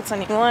and Forever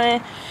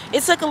 21.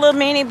 It took a little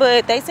minute,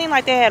 but they seemed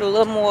like they had a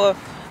little more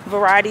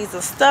varieties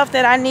of stuff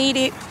that I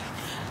needed.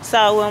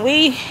 So when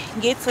we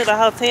get to the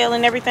hotel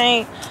and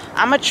everything,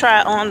 I'm gonna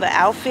try on the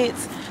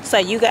outfits so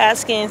you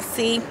guys can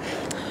see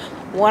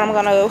what I'm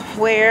gonna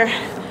wear,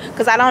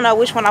 because I don't know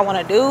which one I want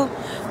to do.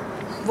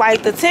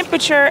 Like the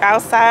temperature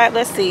outside,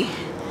 let's see,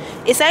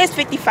 it says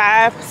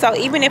 55. So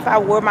even if I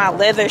wore my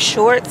leather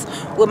shorts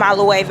with my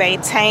Louis V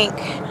tank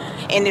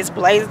and this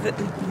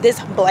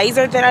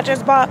blazer that I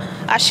just bought,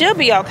 I should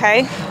be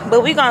okay.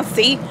 But we're gonna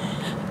see,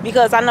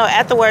 because I know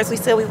afterwards we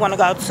said we want to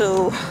go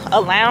to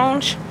a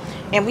lounge,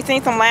 and we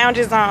seen some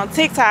lounges on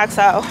TikTok.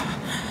 So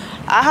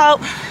I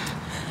hope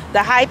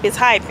the hype is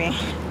hyping.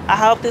 I I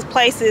hope this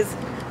place is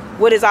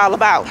what it's all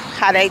about.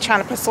 How they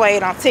trying to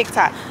persuade on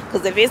TikTok.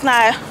 Because if it's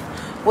not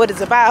what it's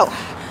about,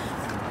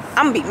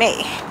 I'm gonna be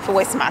mad for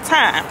wasting my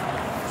time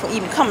for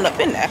even coming up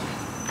in there.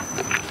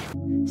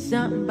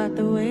 Something about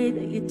the way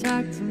that you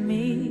talk to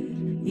me,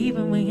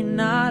 even when you're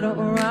not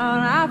around,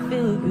 I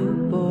feel you,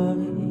 boy.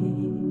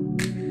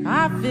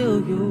 I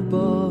feel you,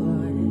 boy.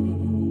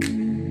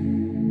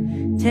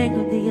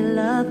 Tangled in your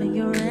love and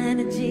your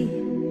energy.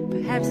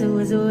 Perhaps it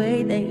was the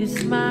way that you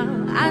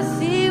smile. I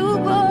see you,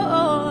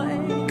 boy.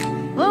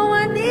 Oh,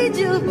 I need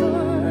you,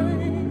 boy.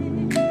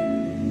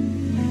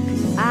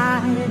 'Cause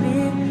I've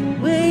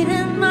been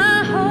waiting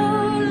my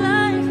whole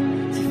life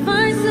to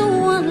find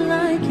someone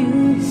like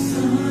you.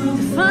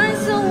 To find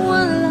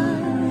someone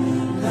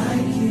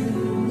like you.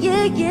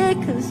 Yeah, yeah,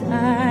 'cause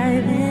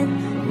I've been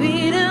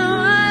waiting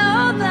my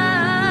whole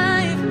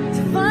life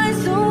to find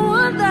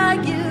someone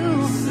like you.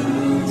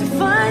 To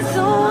find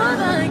someone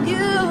like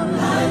you.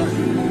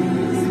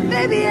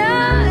 Baby, I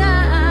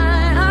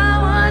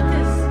want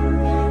this.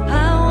 I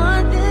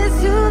want this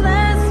to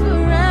last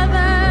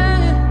forever.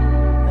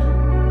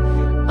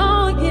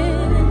 Oh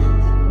yeah.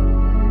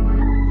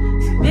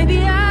 So baby,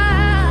 I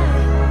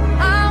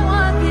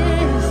want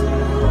this.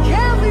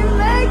 Can we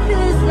make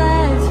this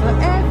last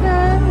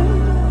forever?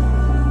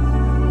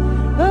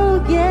 Oh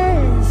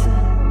yes.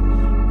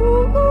 Ooh,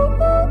 ooh,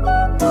 ooh,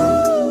 ooh,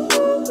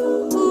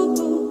 ooh, ooh,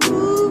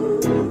 ooh.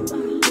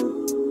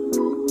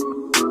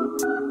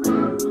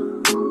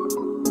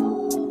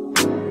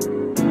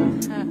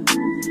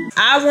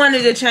 I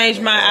wanted to change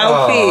my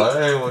outfit.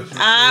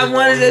 I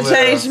wanted to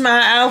change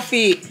my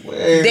outfit.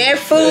 That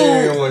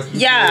food,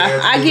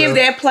 yeah, I give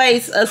that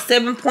place a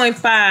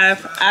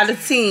 7.5 out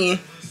of 10.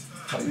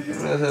 How you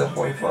giving that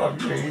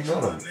 7.5? You ain't eat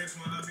none of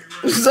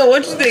it. So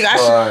what you think? I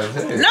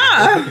should?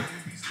 Nah.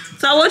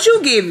 So what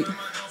you give it?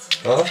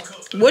 Huh?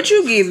 What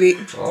you give it?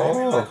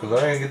 Oh, because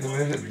I ain't get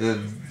the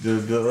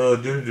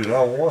ginger that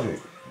I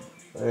wanted.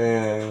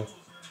 And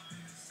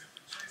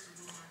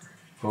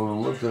from the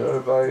looks of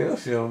everybody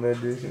else here on that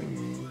dish,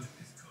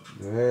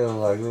 the hell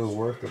like it was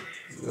worth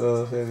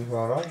the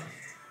 $75.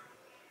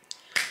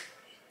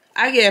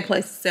 I give that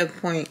place a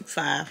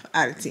 7.5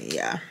 out of 10,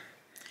 y'all.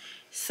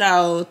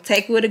 So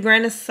take it with a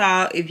grain of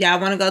salt. If y'all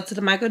want to go to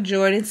the Michael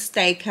Jordan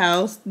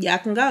Steakhouse, y'all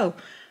can go.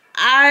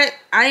 I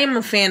am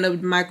a fan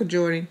of Michael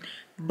Jordan,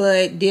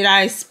 but did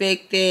I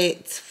expect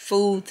that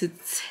food to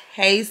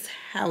taste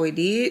how it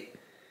did?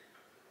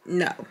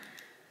 No.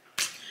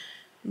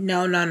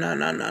 No.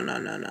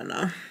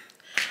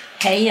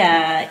 Hey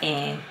y'all,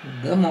 and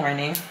good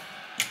morning.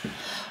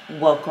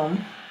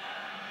 Welcome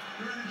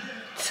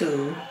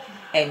to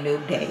a new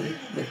day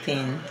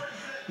within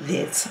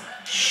this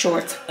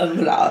short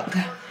vlog.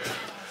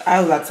 I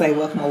was about to say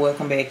welcome or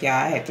welcome back, y'all.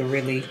 I had to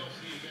really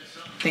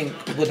think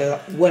what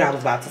I was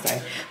about to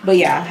say. But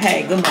yeah,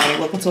 hey, good morning.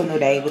 Welcome to a new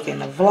day within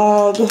the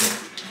vlog.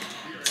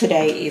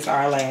 Today is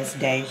our last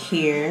day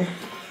here,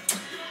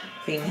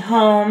 being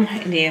home,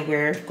 and then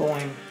we're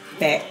going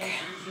back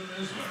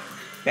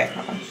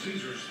home.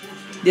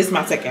 This is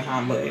my second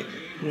home, but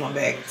we're going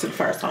back to the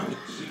first home.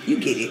 You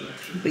get it.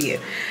 But yeah.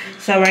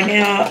 So right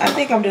now, I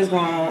think I'm just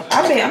going.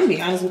 I'm gonna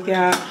be honest with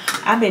y'all.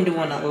 I've been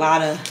doing a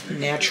lot of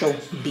natural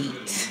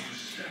beat,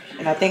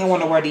 and I think I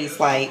want to wear these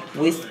like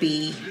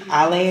wispy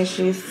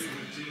eyelashes.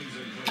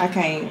 I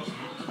don't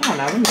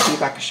know. Let me see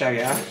if I can show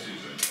y'all.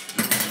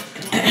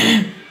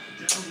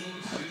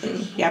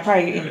 Y'all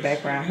probably in the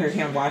background heard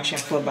him watching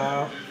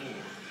football.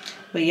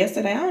 But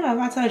yesterday, I don't know if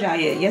I told y'all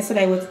yet.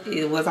 Yesterday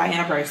was our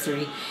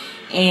anniversary.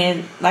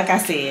 And like I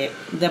said,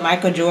 the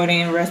Michael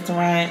Jordan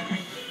restaurant,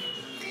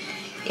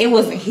 it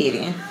wasn't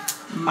hitting.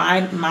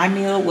 My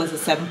meal was a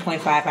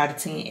 7.5 out of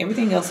 10.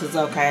 Everything else was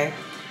okay.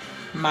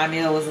 My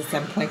meal was a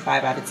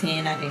 7.5 out of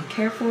 10. I didn't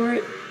care for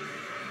it.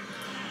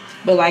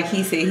 But like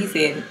he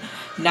said,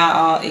 not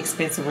all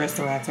expensive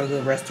restaurants are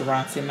good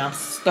restaurants. And I'm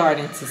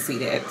starting to see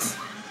that.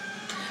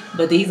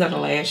 But these are the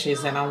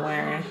lashes that I'm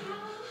wearing.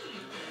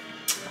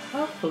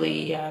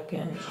 Hopefully y'all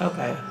can,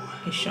 okay,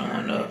 it's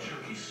showing up.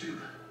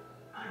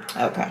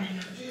 Okay.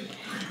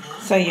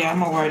 So yeah, I'm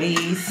gonna wear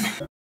these.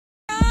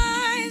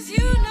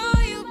 You know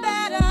you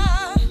better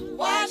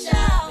watch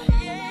out.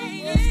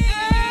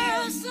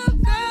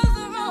 Some girls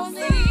are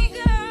only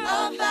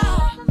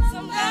about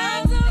some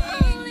guys are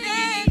only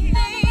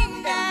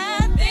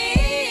that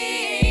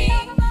thing.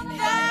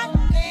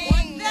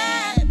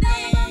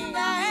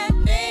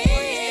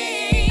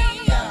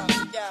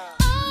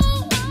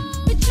 Oh,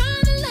 we're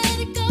trying to let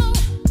it go,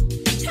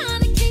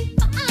 trying to keep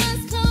my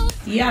eyes closed.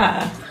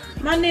 Yeah,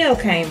 my nail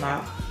came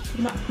off.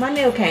 My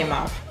nail came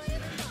off.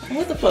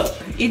 What the fuck?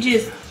 It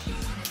just,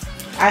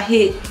 I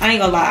ain't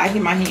gonna lie, I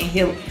hit my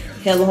hand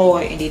hella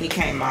hard and then it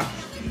came off.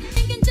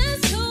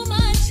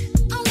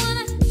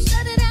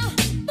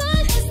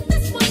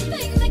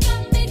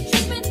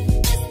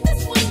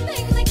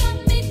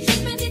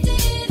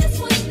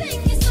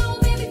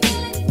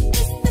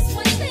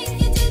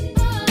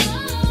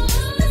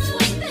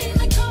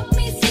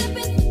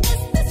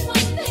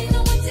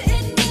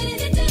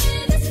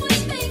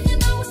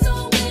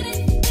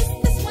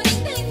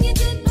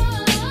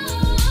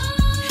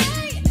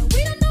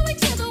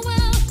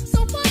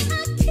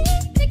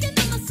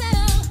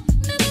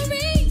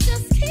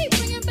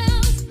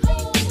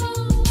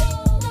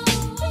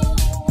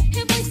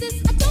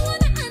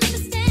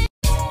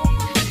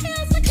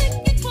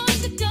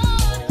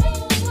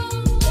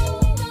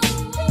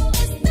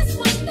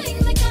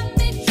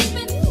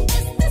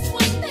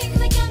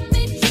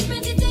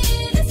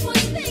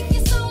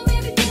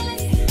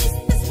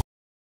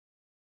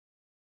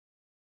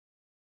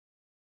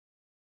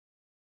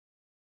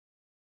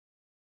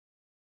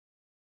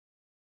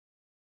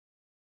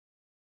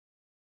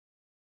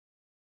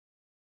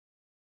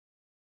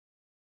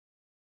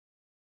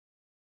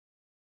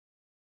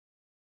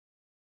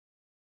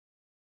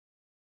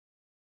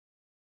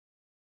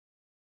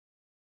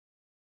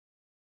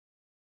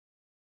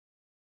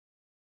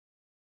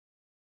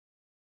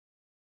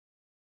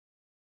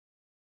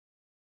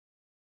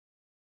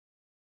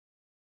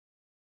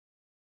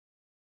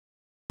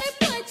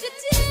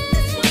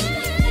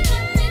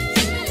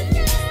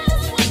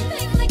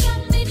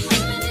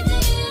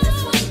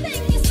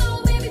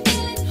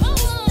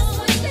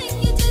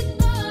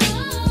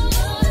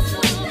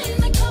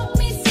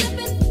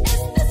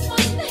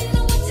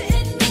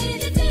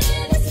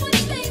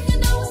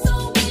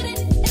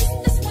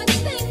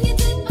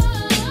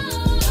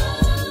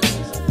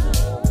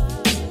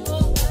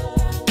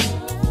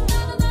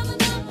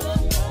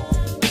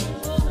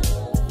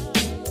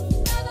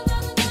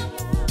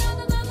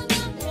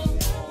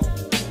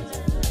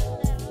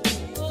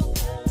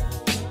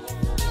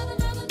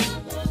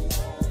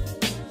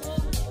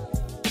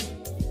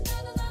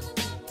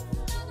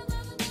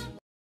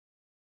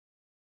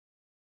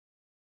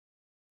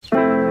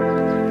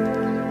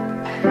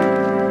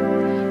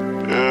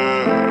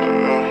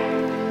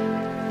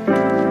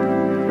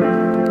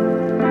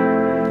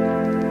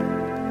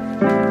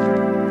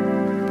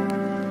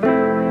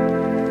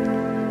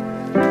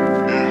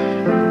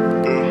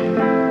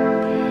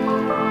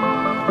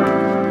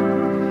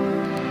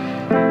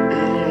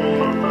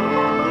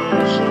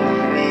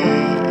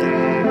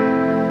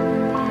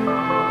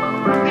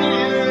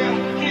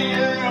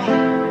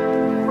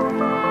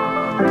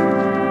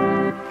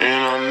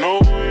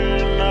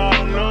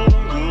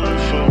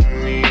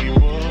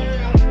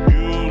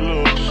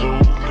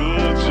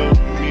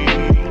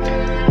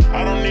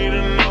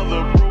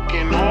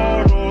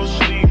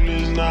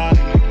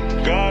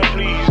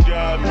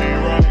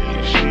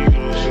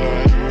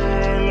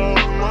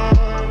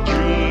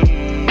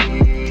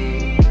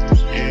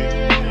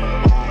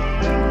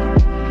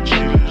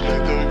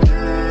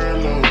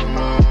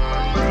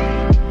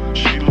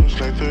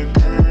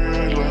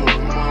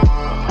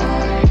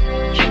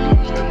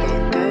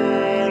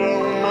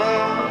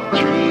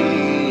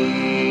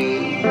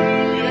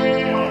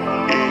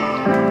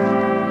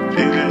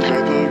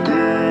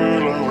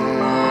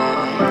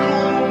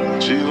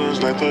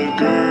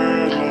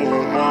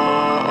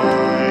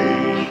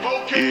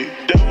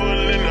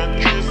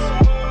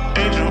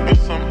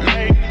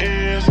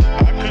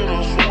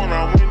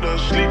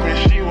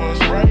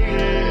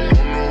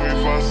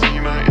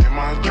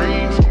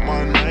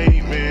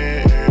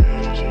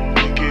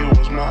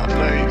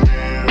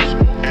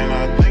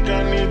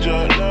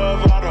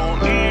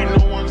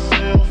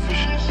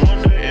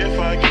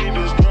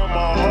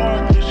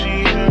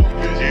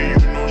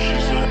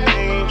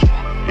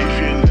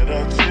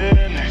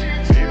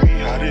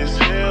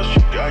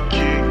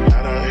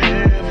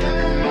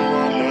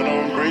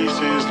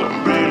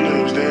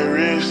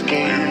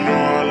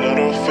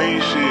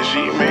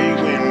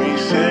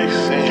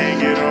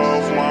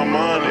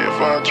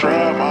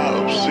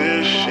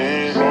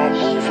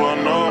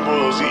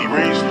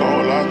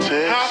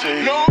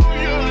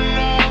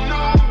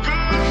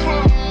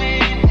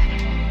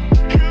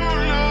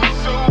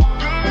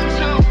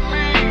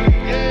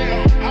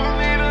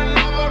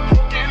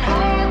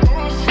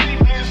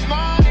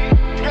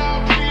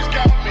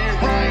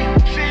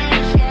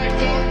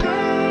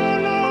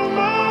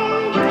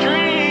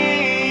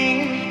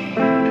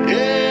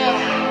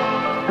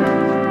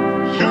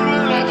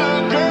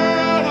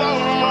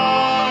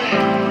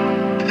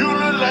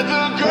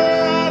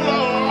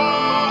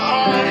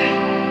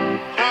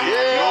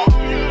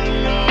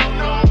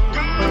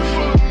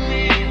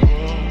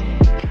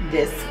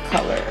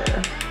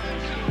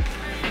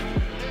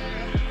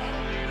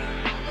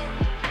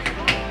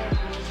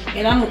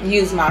 And I'm gonna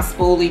use my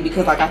spoolie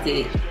because like I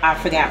said, I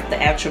forgot the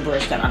actual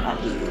brush that I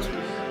don't use.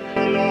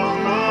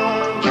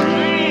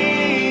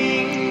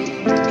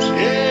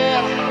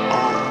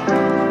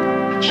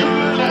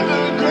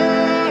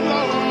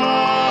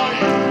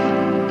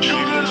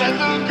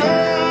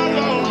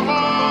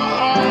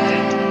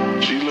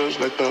 She looks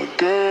like the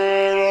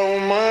girl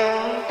of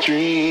my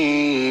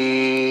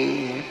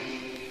dream.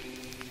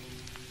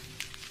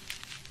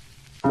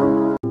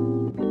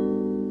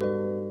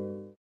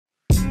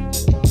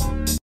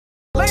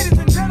 Ladies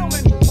and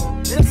gentlemen,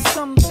 there's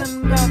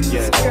something about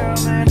this girl,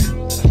 man,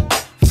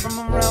 from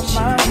around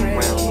my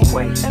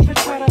way. Ever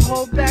try to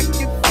hold back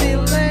your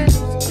feelings,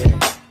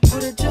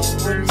 but it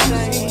just wouldn't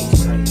say.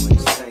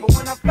 But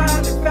when I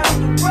finally found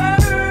the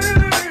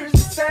words to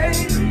say,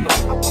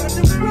 I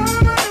wanted to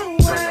run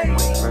away,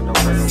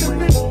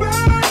 simply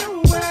run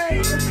away.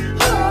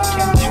 Can't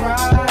try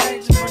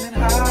to run and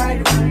hide,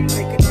 it won't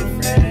make a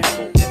difference.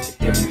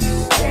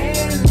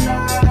 Can't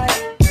lie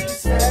to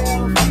yourself.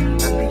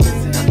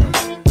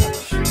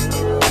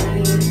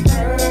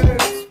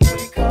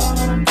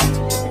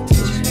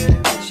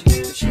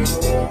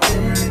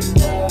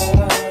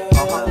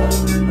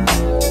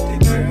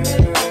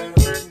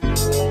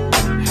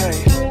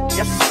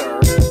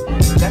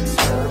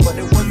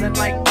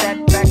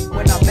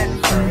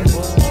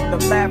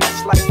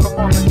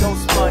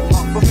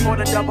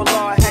 Double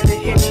R had to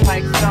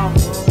hitchhike some.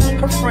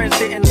 Her friends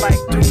didn't like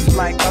dudes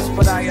like us,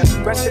 but I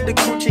arrested the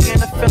coochie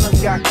and the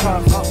feelings got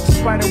cuffed.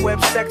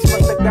 Spiderweb sex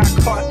must have got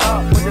caught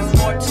up, but there's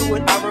more to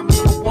it. I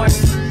remember once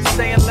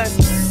saying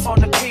let's on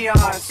the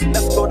peons.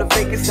 Let's go to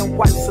Vegas and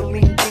watch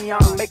Celine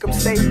Dion. Make them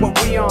say what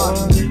we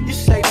on. You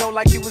say no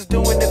like you was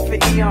doing it for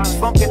eons.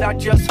 Funk it, I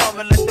just hum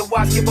and let the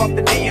watch, give up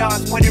the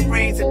neons when it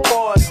rains and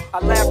pours. I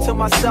laugh to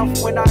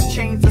myself when I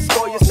change the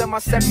score. You said my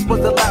sex was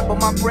a lot, but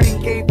my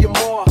brain gave you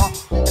more.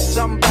 And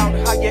something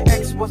about how your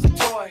ex was a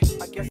toy.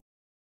 I guess.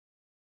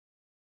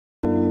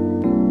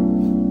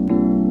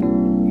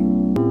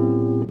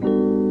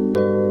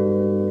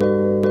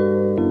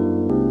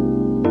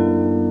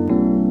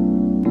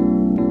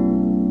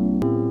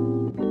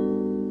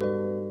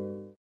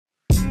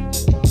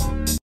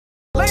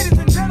 Ladies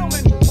and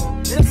gentlemen,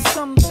 there's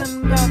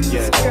something about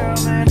this girl,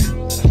 man.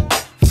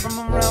 From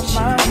around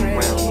my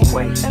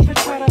way. Ever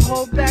try to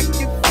hold back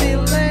your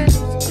feelings,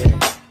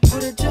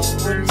 but it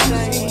just wouldn't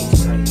say.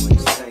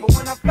 But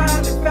when I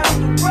finally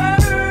found the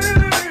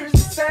words to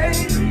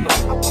say,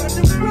 I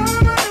wanted to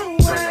run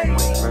away.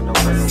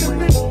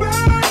 Simply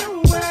run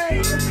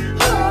away.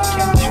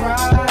 Can't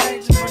try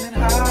to run and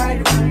hide,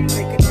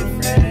 make a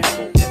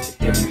difference.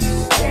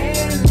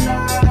 Can't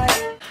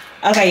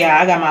lie. Okay, y'all,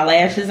 I got my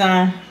lashes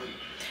on.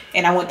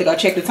 And I went to go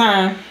check the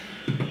time.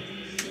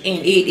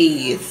 And it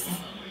is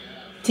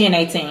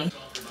 10:18.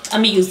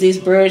 I'm gonna use this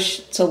brush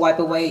to wipe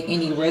away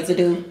any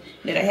residue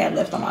that I have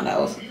left on my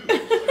nose.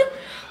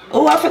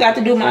 Oh, I forgot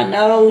to do my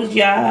nose,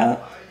 y'all.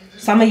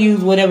 So I'm gonna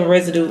use whatever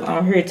residue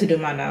on here to do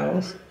my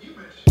nose.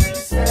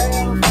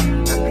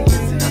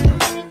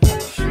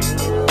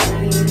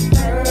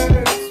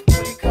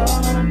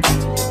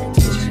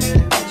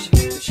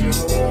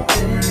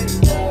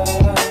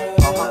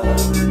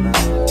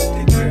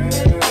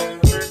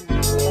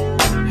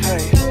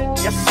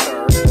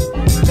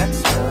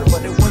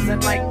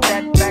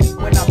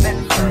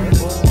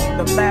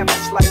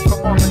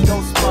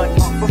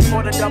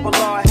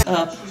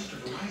 Up.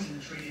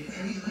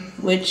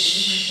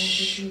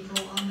 Which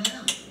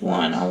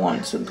one I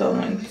want to go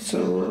into?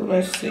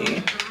 Let's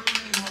see.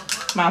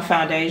 My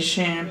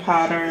foundation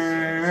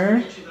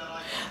powder.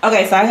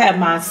 Okay, so I have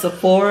my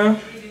Sephora,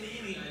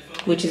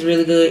 which is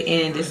really good,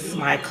 and this is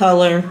my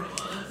color.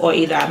 Or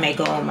either I may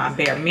go on my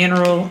Bare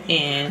Mineral,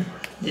 and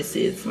this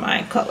is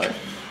my color.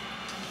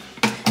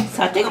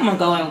 So I think I'm gonna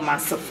go in with my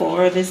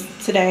Sephora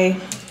today.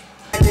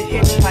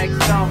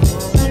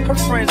 Her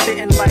friends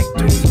didn't like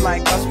dudes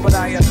like us, but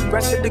I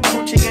arrested the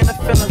coochie and the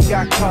feelings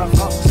got caught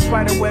up.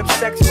 Spiderweb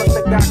sex must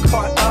have got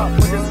caught up,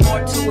 but there's more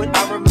to it.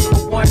 I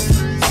remember once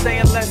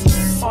saying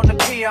let's on the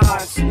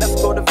peons.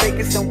 Let's go to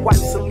Vegas and watch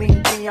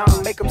Celine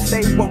Dion, make them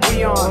say what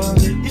we on.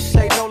 You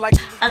say no like.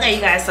 Okay,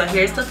 you guys, so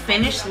here's the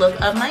finished look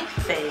of my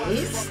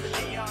face.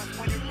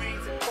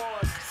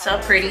 So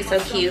pretty, so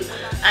cute.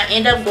 I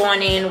end up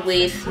going in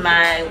with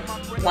my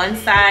one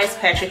size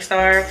Patrick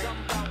Star.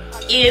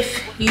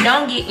 If you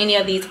don't get any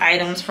of these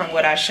items from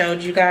what I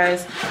showed you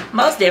guys,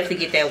 most definitely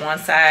get that one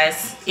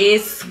size.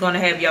 It's gonna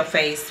have your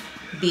face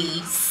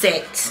be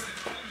set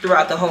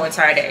throughout the whole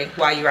entire day,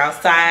 while you're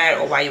outside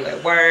or while you're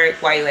at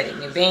work, while you're at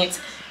an event.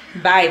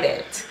 Buy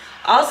that.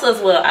 Also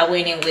as well, I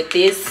went in with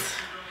this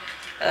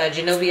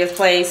Genovia's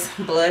Place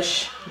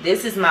blush.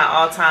 This is my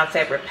all-time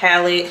favorite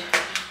palette.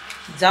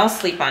 Don't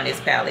sleep on this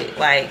palette.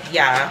 Like,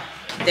 yeah,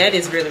 that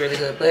is really, really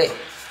good. But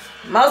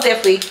most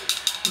definitely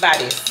buy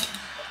this.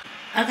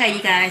 Okay,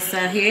 you guys,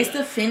 so here's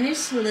the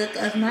finished look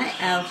of my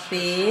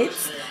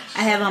outfits.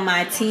 I have on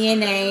my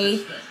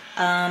TNA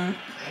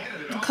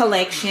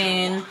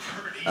collection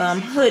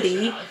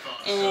hoodie,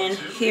 and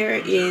here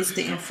is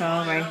the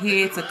info right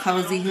here. It's a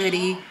cozy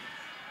hoodie,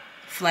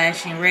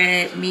 flashing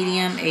red,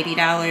 medium,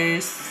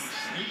 $80,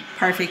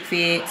 perfect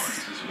fit.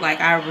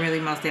 Like, I really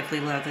most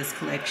definitely love this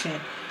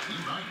collection.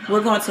 We're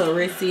going to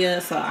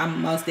Aritzia, so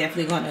I'm most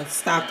definitely going to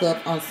stock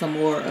up on some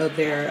more of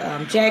their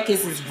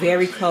jackets. It's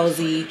very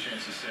cozy,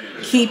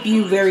 keep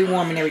you very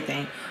warm and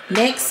everything.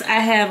 Next, I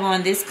have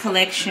on this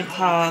collection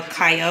called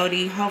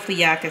Coyote.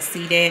 Hopefully y'all can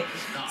see that.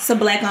 It's a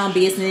black-owned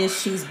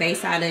business. She's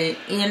based out of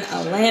in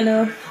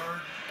Atlanta.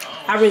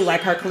 I really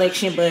like her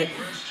collection, but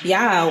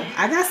y'all,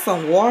 I got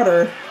some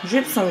water,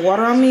 dripped some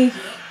water on me,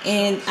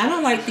 and I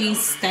don't like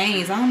these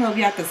stains. I don't know if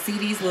y'all can see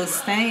these little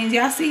stains.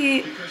 Y'all see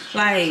it?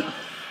 Like,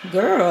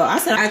 girl, I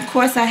said, of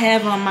course I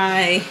have on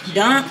my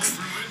Dunks.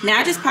 Now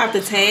I just popped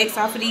the tags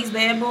off of these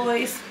bad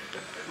boys.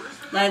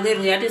 Like,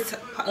 literally, I just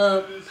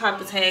popped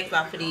the tags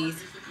off of these.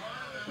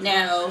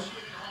 Now,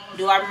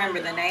 do I remember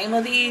the name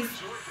of these?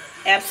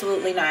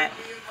 Absolutely not.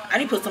 I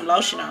need to put some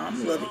lotion on.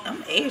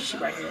 I'm ashy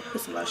right here. Put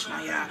some lotion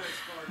on, y'all.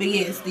 But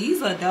yes,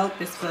 these are dope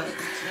as fuck.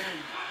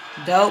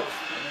 Dope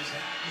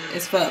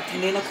as fuck.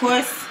 And then, of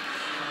course,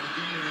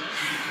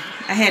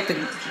 I had to.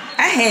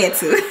 I had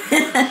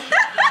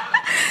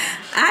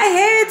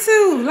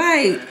to.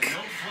 Like,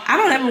 I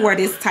don't ever wear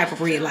this type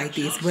of red like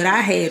this, but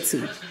I had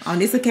to. On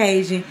this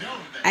occasion,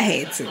 I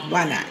had to.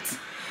 Why not?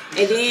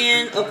 And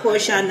then, of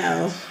course, y'all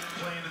know,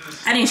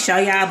 I didn't show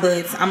y'all,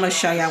 but I'm going to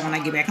show y'all when I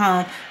get back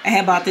home. I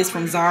had bought this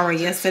from Zara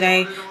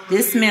yesterday.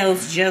 This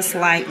smells just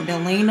like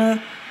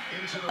Delina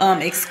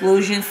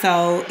Exclusion.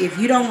 So, if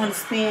you don't want to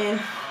spend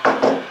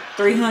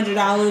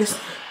 $300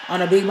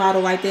 on a big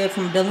bottle like that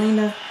from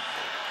Delina,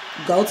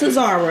 go to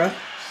Zara.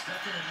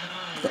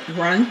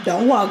 Run,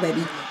 don't walk,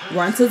 baby.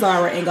 Run to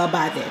Zara and go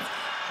buy that.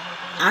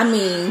 I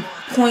mean,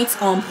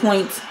 points on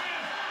point,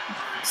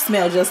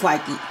 smell just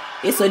like it.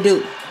 It's a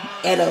dupe.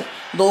 at a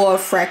lower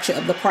fraction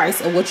of the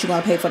price of what you're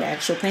gonna pay for the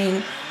actual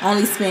thing. I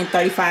only spent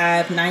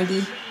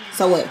 $35.90,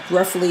 so what,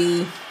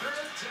 roughly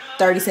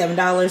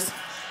 $37.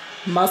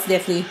 Most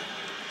definitely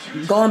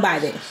go and buy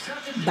that.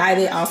 Buy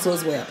that also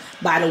as well.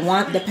 Buy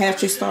the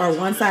pastry star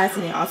one size,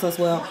 and then also as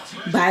well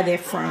buy that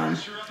from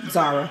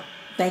Zara.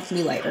 Thank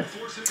me later.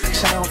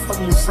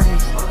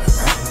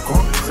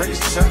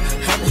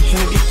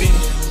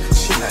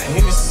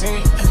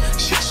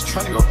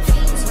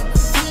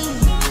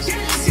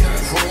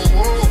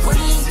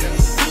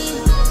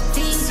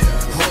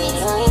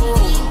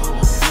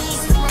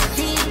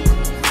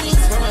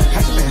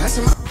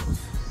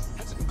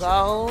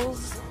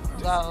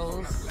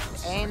 Goals,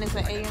 and it's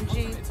an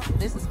AMG.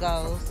 This is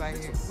goals right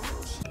here.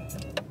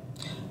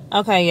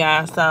 Okay,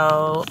 y'all,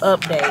 so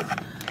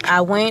update.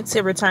 I went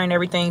to return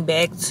everything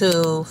back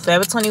to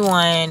Forever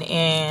 21,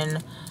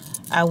 and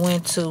I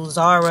went to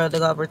Zara to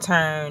go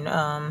return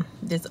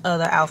this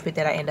other outfit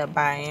that I ended up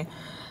buying.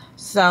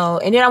 So,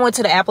 and then I went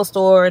to the Apple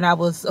store, and I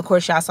was, of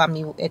course, y'all saw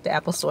me at the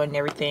Apple store and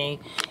everything.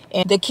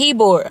 And the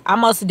keyboard, I'm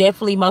most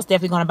definitely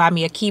going to buy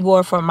me a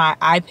keyboard for my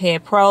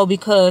iPad Pro,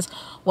 because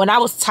when I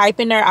was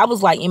typing there, I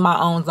was like in my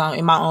own zone,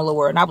 in my own little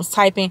world. And I was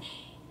typing.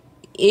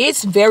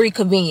 It's very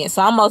convenient.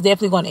 So I'm most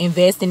definitely going to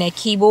invest in that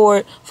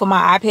keyboard for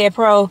my iPad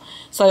Pro,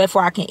 so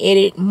therefore I can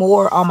edit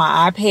more on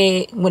my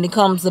iPad when it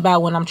comes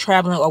about when I'm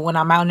traveling or when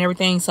I'm out and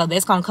everything. So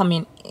that's going to come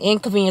in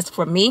inconvenience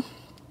for me.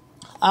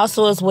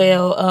 Also as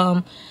well,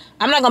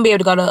 I'm not going to be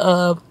able to go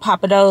to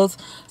Papa Do's,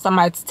 so I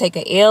might take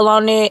an L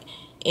on it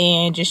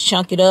and just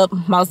chunk it up.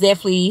 Most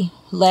definitely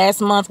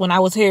last month when I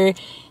was here,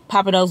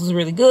 Papa Do's was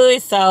really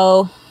good.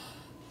 So,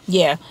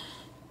 yeah,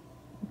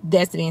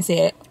 that's being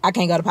said, I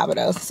can't go to Papa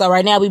Do's. So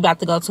right now we about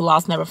to go to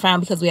Lost Never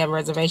Found because we have a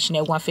reservation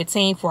at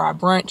 1:15 for our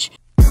brunch.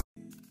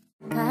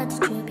 Got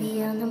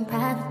trippy on them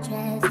private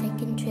jets,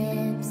 taking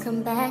trips.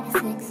 Come back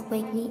at 6,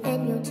 wake me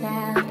and your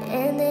child.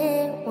 And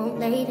then won't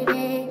lay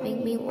today,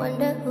 make me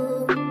wonder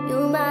who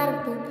you might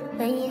have been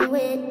playing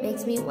with.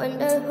 Makes me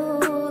wonder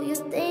who you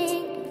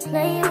think you're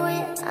playing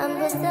with. I'm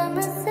gonna tell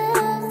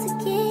myself to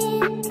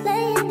keep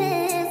playing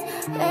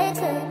this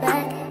record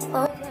back and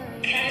forth.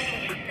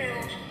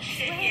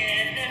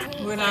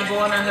 We're not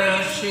going to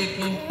her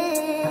chicken.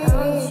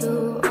 On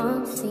you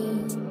on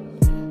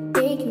scene,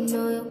 think you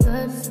know your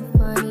girl's so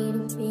funny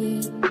to me.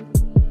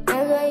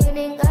 That's why you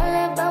didn't got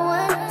left by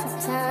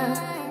one time.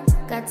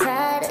 Got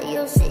tired of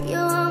your shit, you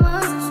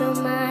almost your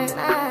mind.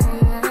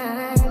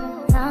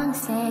 Long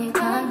stay,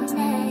 call your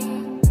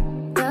name.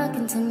 You'll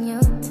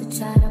continue to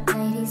try to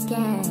play these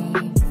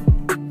games.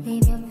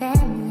 Leave your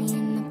family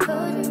in the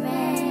cold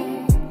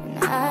rain,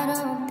 and I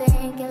don't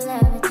think you'll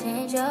ever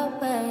change your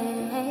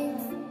ways.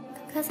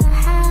 Cause our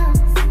house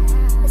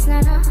is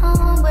not a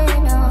home where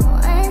no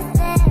one's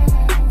there.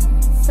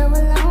 So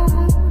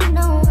alone,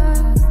 no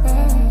one's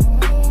there.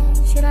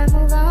 Should I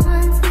move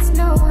on since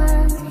no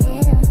one's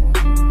here?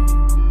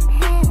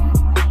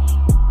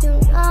 You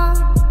know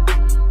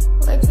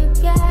what you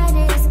got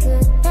is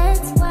good,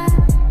 that's why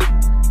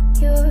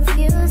you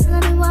refuse to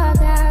let me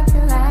walk out to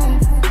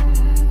life.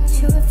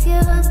 You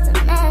refuse to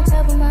match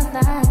up with my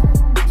vibe.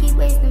 You keep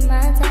wasting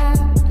my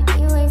time, you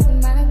keep wasting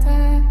my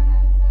time.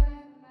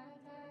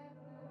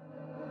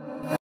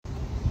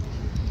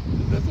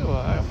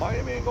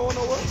 Miami ain't going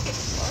nowhere.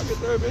 I'll get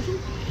there eventually.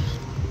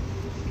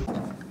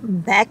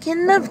 Back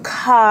in the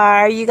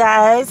car, you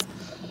guys.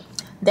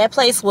 That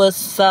place was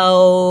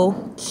so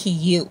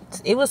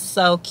cute. It was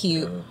so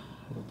cute.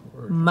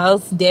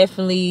 Most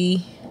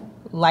definitely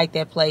like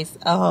that place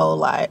a whole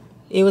lot.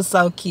 It was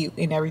so cute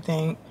and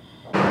everything.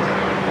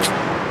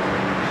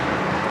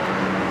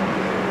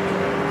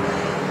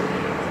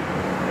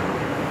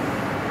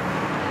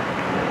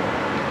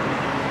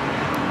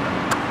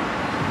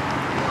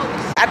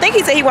 I think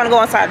he said he want to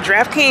go inside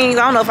DraftKings. I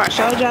don't know if I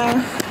showed y'all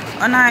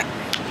or not.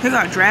 Here go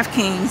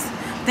DraftKings.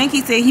 I think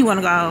he said he want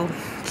to go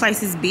place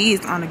his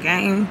bids on the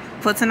game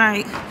for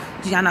tonight.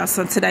 Y'all know,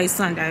 so today's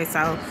Sunday,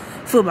 so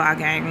football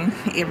game and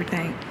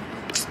everything.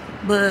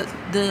 But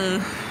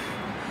the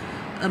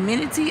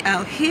amenity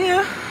out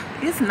here,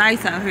 it's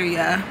nice out here,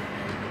 y'all.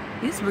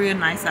 It's real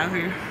nice out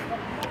here.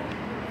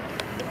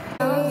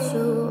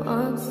 You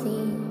on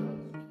scene,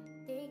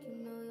 think you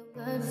know your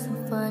girl's so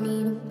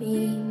funny to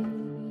me.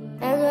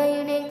 That's why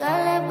you didn't got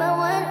left by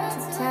one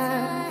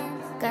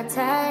time. Got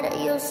tired of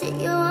your shit,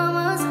 you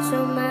almost lost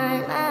your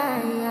mind.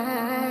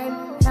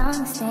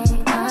 Long stay,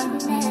 long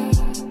name.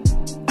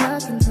 You'll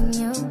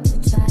continue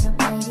to try to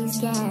play these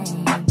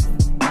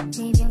games.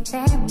 Leave your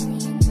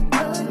family in the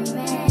cold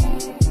rain,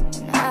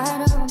 and I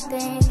don't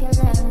think you'll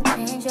ever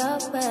change your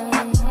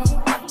ways.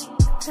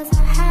 Cause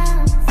our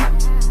house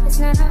is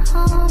not a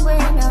home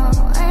where no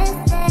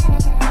one's there.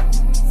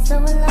 So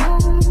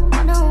alone,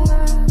 no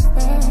one's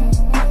there.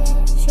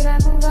 Should I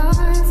move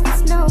on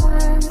since no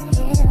one's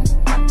here?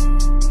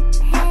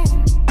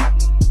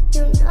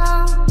 You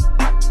know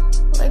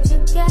what you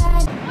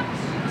got.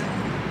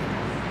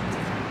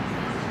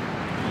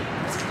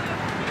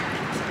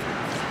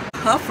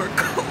 Puffer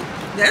coat.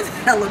 That's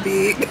hella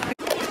big.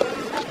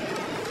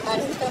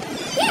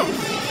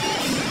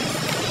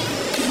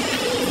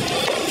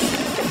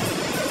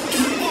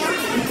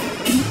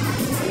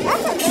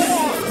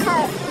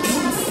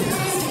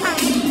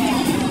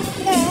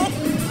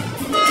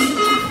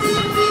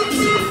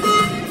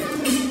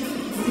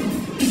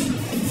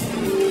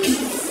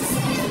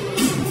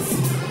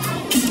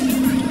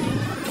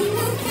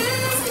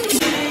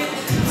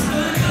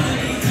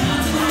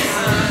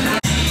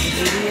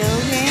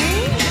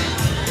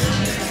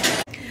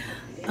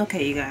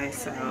 Okay, you guys,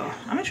 so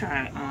I'm gonna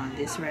try on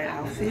this red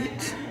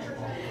outfit.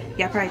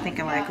 Y'all probably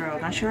thinking like, girl,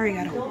 don't you already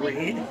got a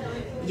red?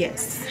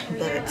 Yes,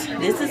 but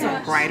this is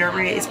a brighter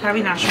red. It's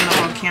probably not showing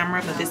up on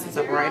camera, but this is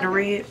a brighter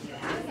red.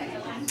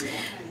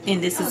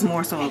 And this is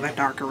more so of a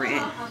darker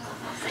red.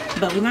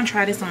 But we're gonna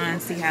try this on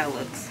and see how it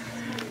looks.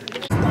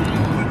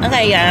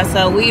 Okay, y'all,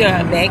 so we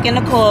are back in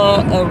the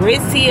car.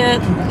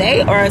 Aritzia,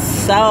 they are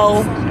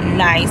so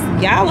nice.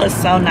 Y'all are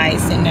so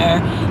nice in there.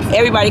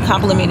 Everybody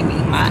complimented me.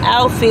 My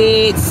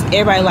outfits,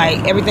 everybody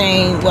like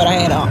everything what I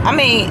had on. I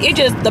mean, it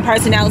just, the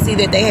personality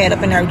that they had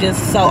up in there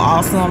just so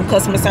awesome.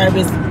 Customer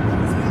service,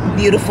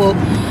 beautiful.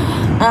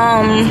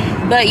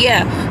 But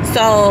yeah,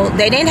 so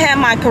they didn't have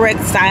my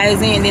correct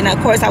sizing. And then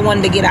of course I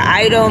wanted to get an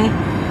item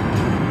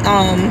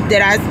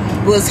that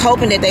I was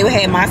hoping that they would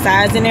have my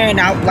size in there, and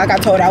like I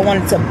told her, I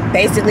wanted to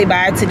basically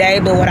buy it today.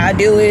 But what I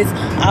do is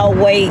I'll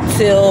wait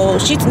till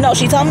she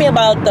told me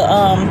about the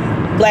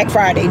Black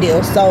Friday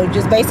deal, so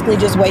just wait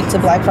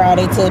till Black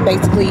Friday to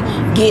basically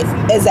get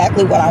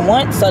exactly what I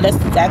want. So that's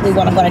exactly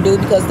what I'm going to do,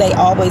 because they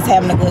always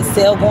having a good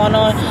sale going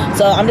on.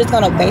 So I'm just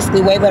going to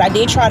basically wait. But I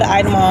did try the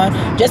item on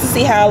just to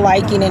see how I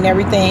like it and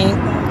everything.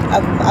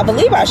 I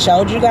believe I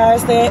showed you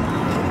guys that.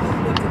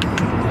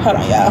 Hold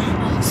on,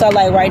 y'all. So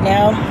like right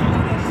now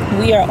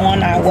we are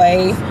on our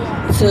way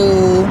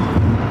to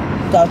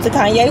go to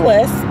Kanye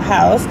West's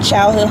house,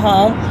 childhood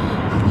home.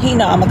 He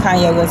know I'm a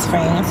Kanye West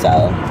fan, so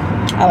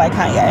I like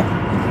Kanye.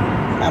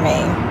 I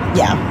mean,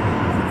 yeah.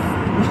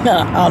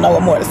 I don't know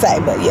what more to say,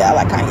 but yeah, I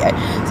like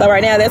Kanye. So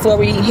right now that's where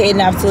we heading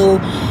off to.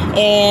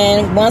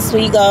 And once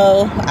we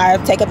go, I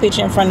take a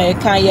picture in front of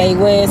Kanye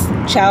West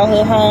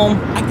childhood home.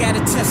 I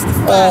gotta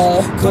testify.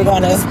 We're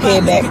gonna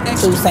head back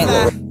to St.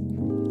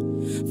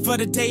 Louis. For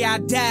the day I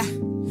die,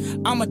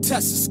 I'ma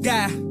touch the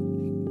sky.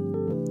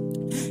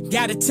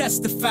 Gotta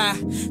testify.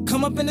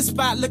 Come up in the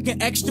spot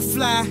looking extra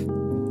fly.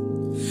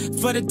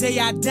 For the day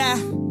I die,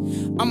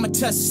 I'ma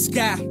touch the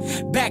sky.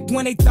 Back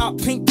when they thought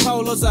pink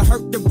polos would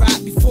hurt the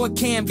ride. Before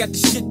Cam got the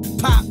shit to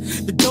pop,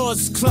 the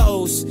doors is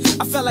closed.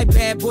 I felt like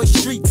Bad Boy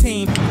Street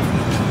Team.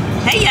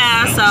 Hey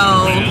y'all,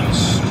 so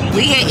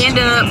we had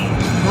ended up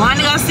going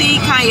to go see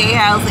Kanye's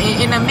house.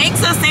 And in the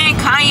mix of seeing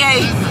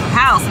Kanye's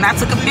house, and I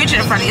took a picture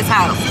in front of his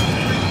house,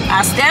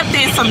 I stepped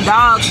in some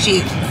dog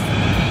shit.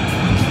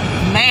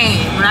 Man,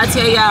 when I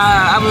tell y'all,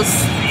 I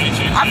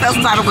felt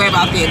some type of way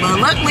about that. But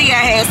luckily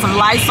I had some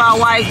Lysol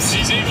wipes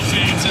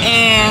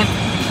and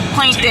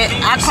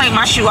I cleaned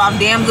my shoe off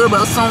damn good.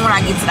 But soon when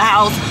I get to the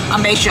house, I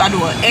make sure I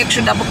do an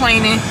extra double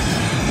cleaning.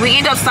 We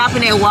end up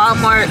stopping at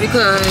Walmart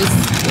because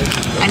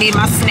I need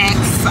my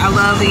snacks. I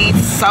love these,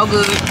 so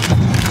good.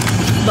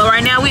 But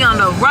right now we on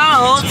the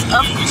road,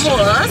 of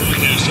course.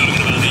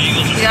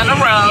 We on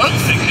the road,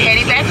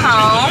 heading back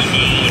home.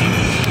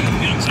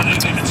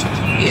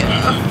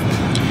 Yeah.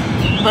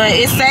 But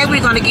it said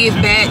we're gonna get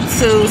back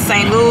to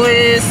St.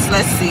 Louis.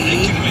 Let's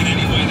see.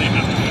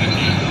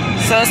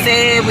 So it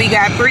said we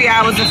got 3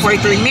 hours and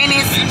 43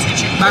 minutes.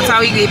 By the time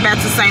we get back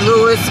to St.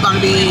 Louis, it's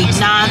gonna be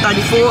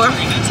 9:34.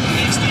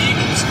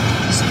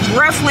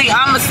 Roughly,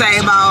 I'm gonna say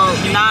about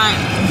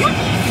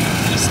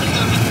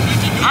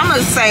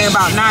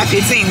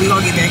 9:15 we're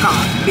gonna get back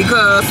home.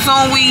 Because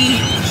soon we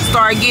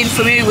start getting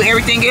familiar with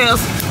everything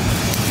else,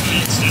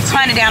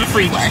 running down the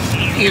freeway.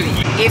 Period.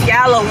 If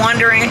y'all are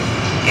wondering,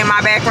 in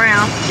my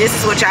background, this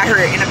is what y'all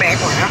heard in the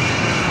background.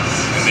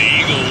 The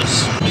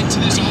Eagles.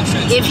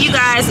 If you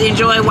guys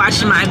enjoy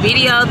watching my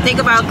video, think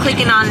about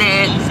clicking on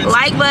that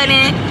like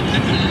button.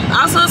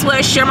 Also as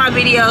well, share my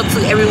video to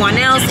everyone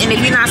else. And if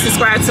you're not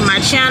subscribed to my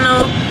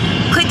channel,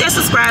 click that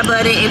subscribe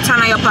button and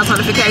turn on your post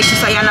notifications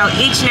so y'all know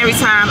each and every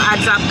time I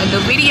drop a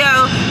new video.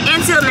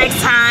 Until next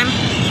time,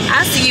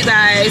 I'll see you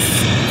guys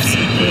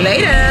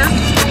later.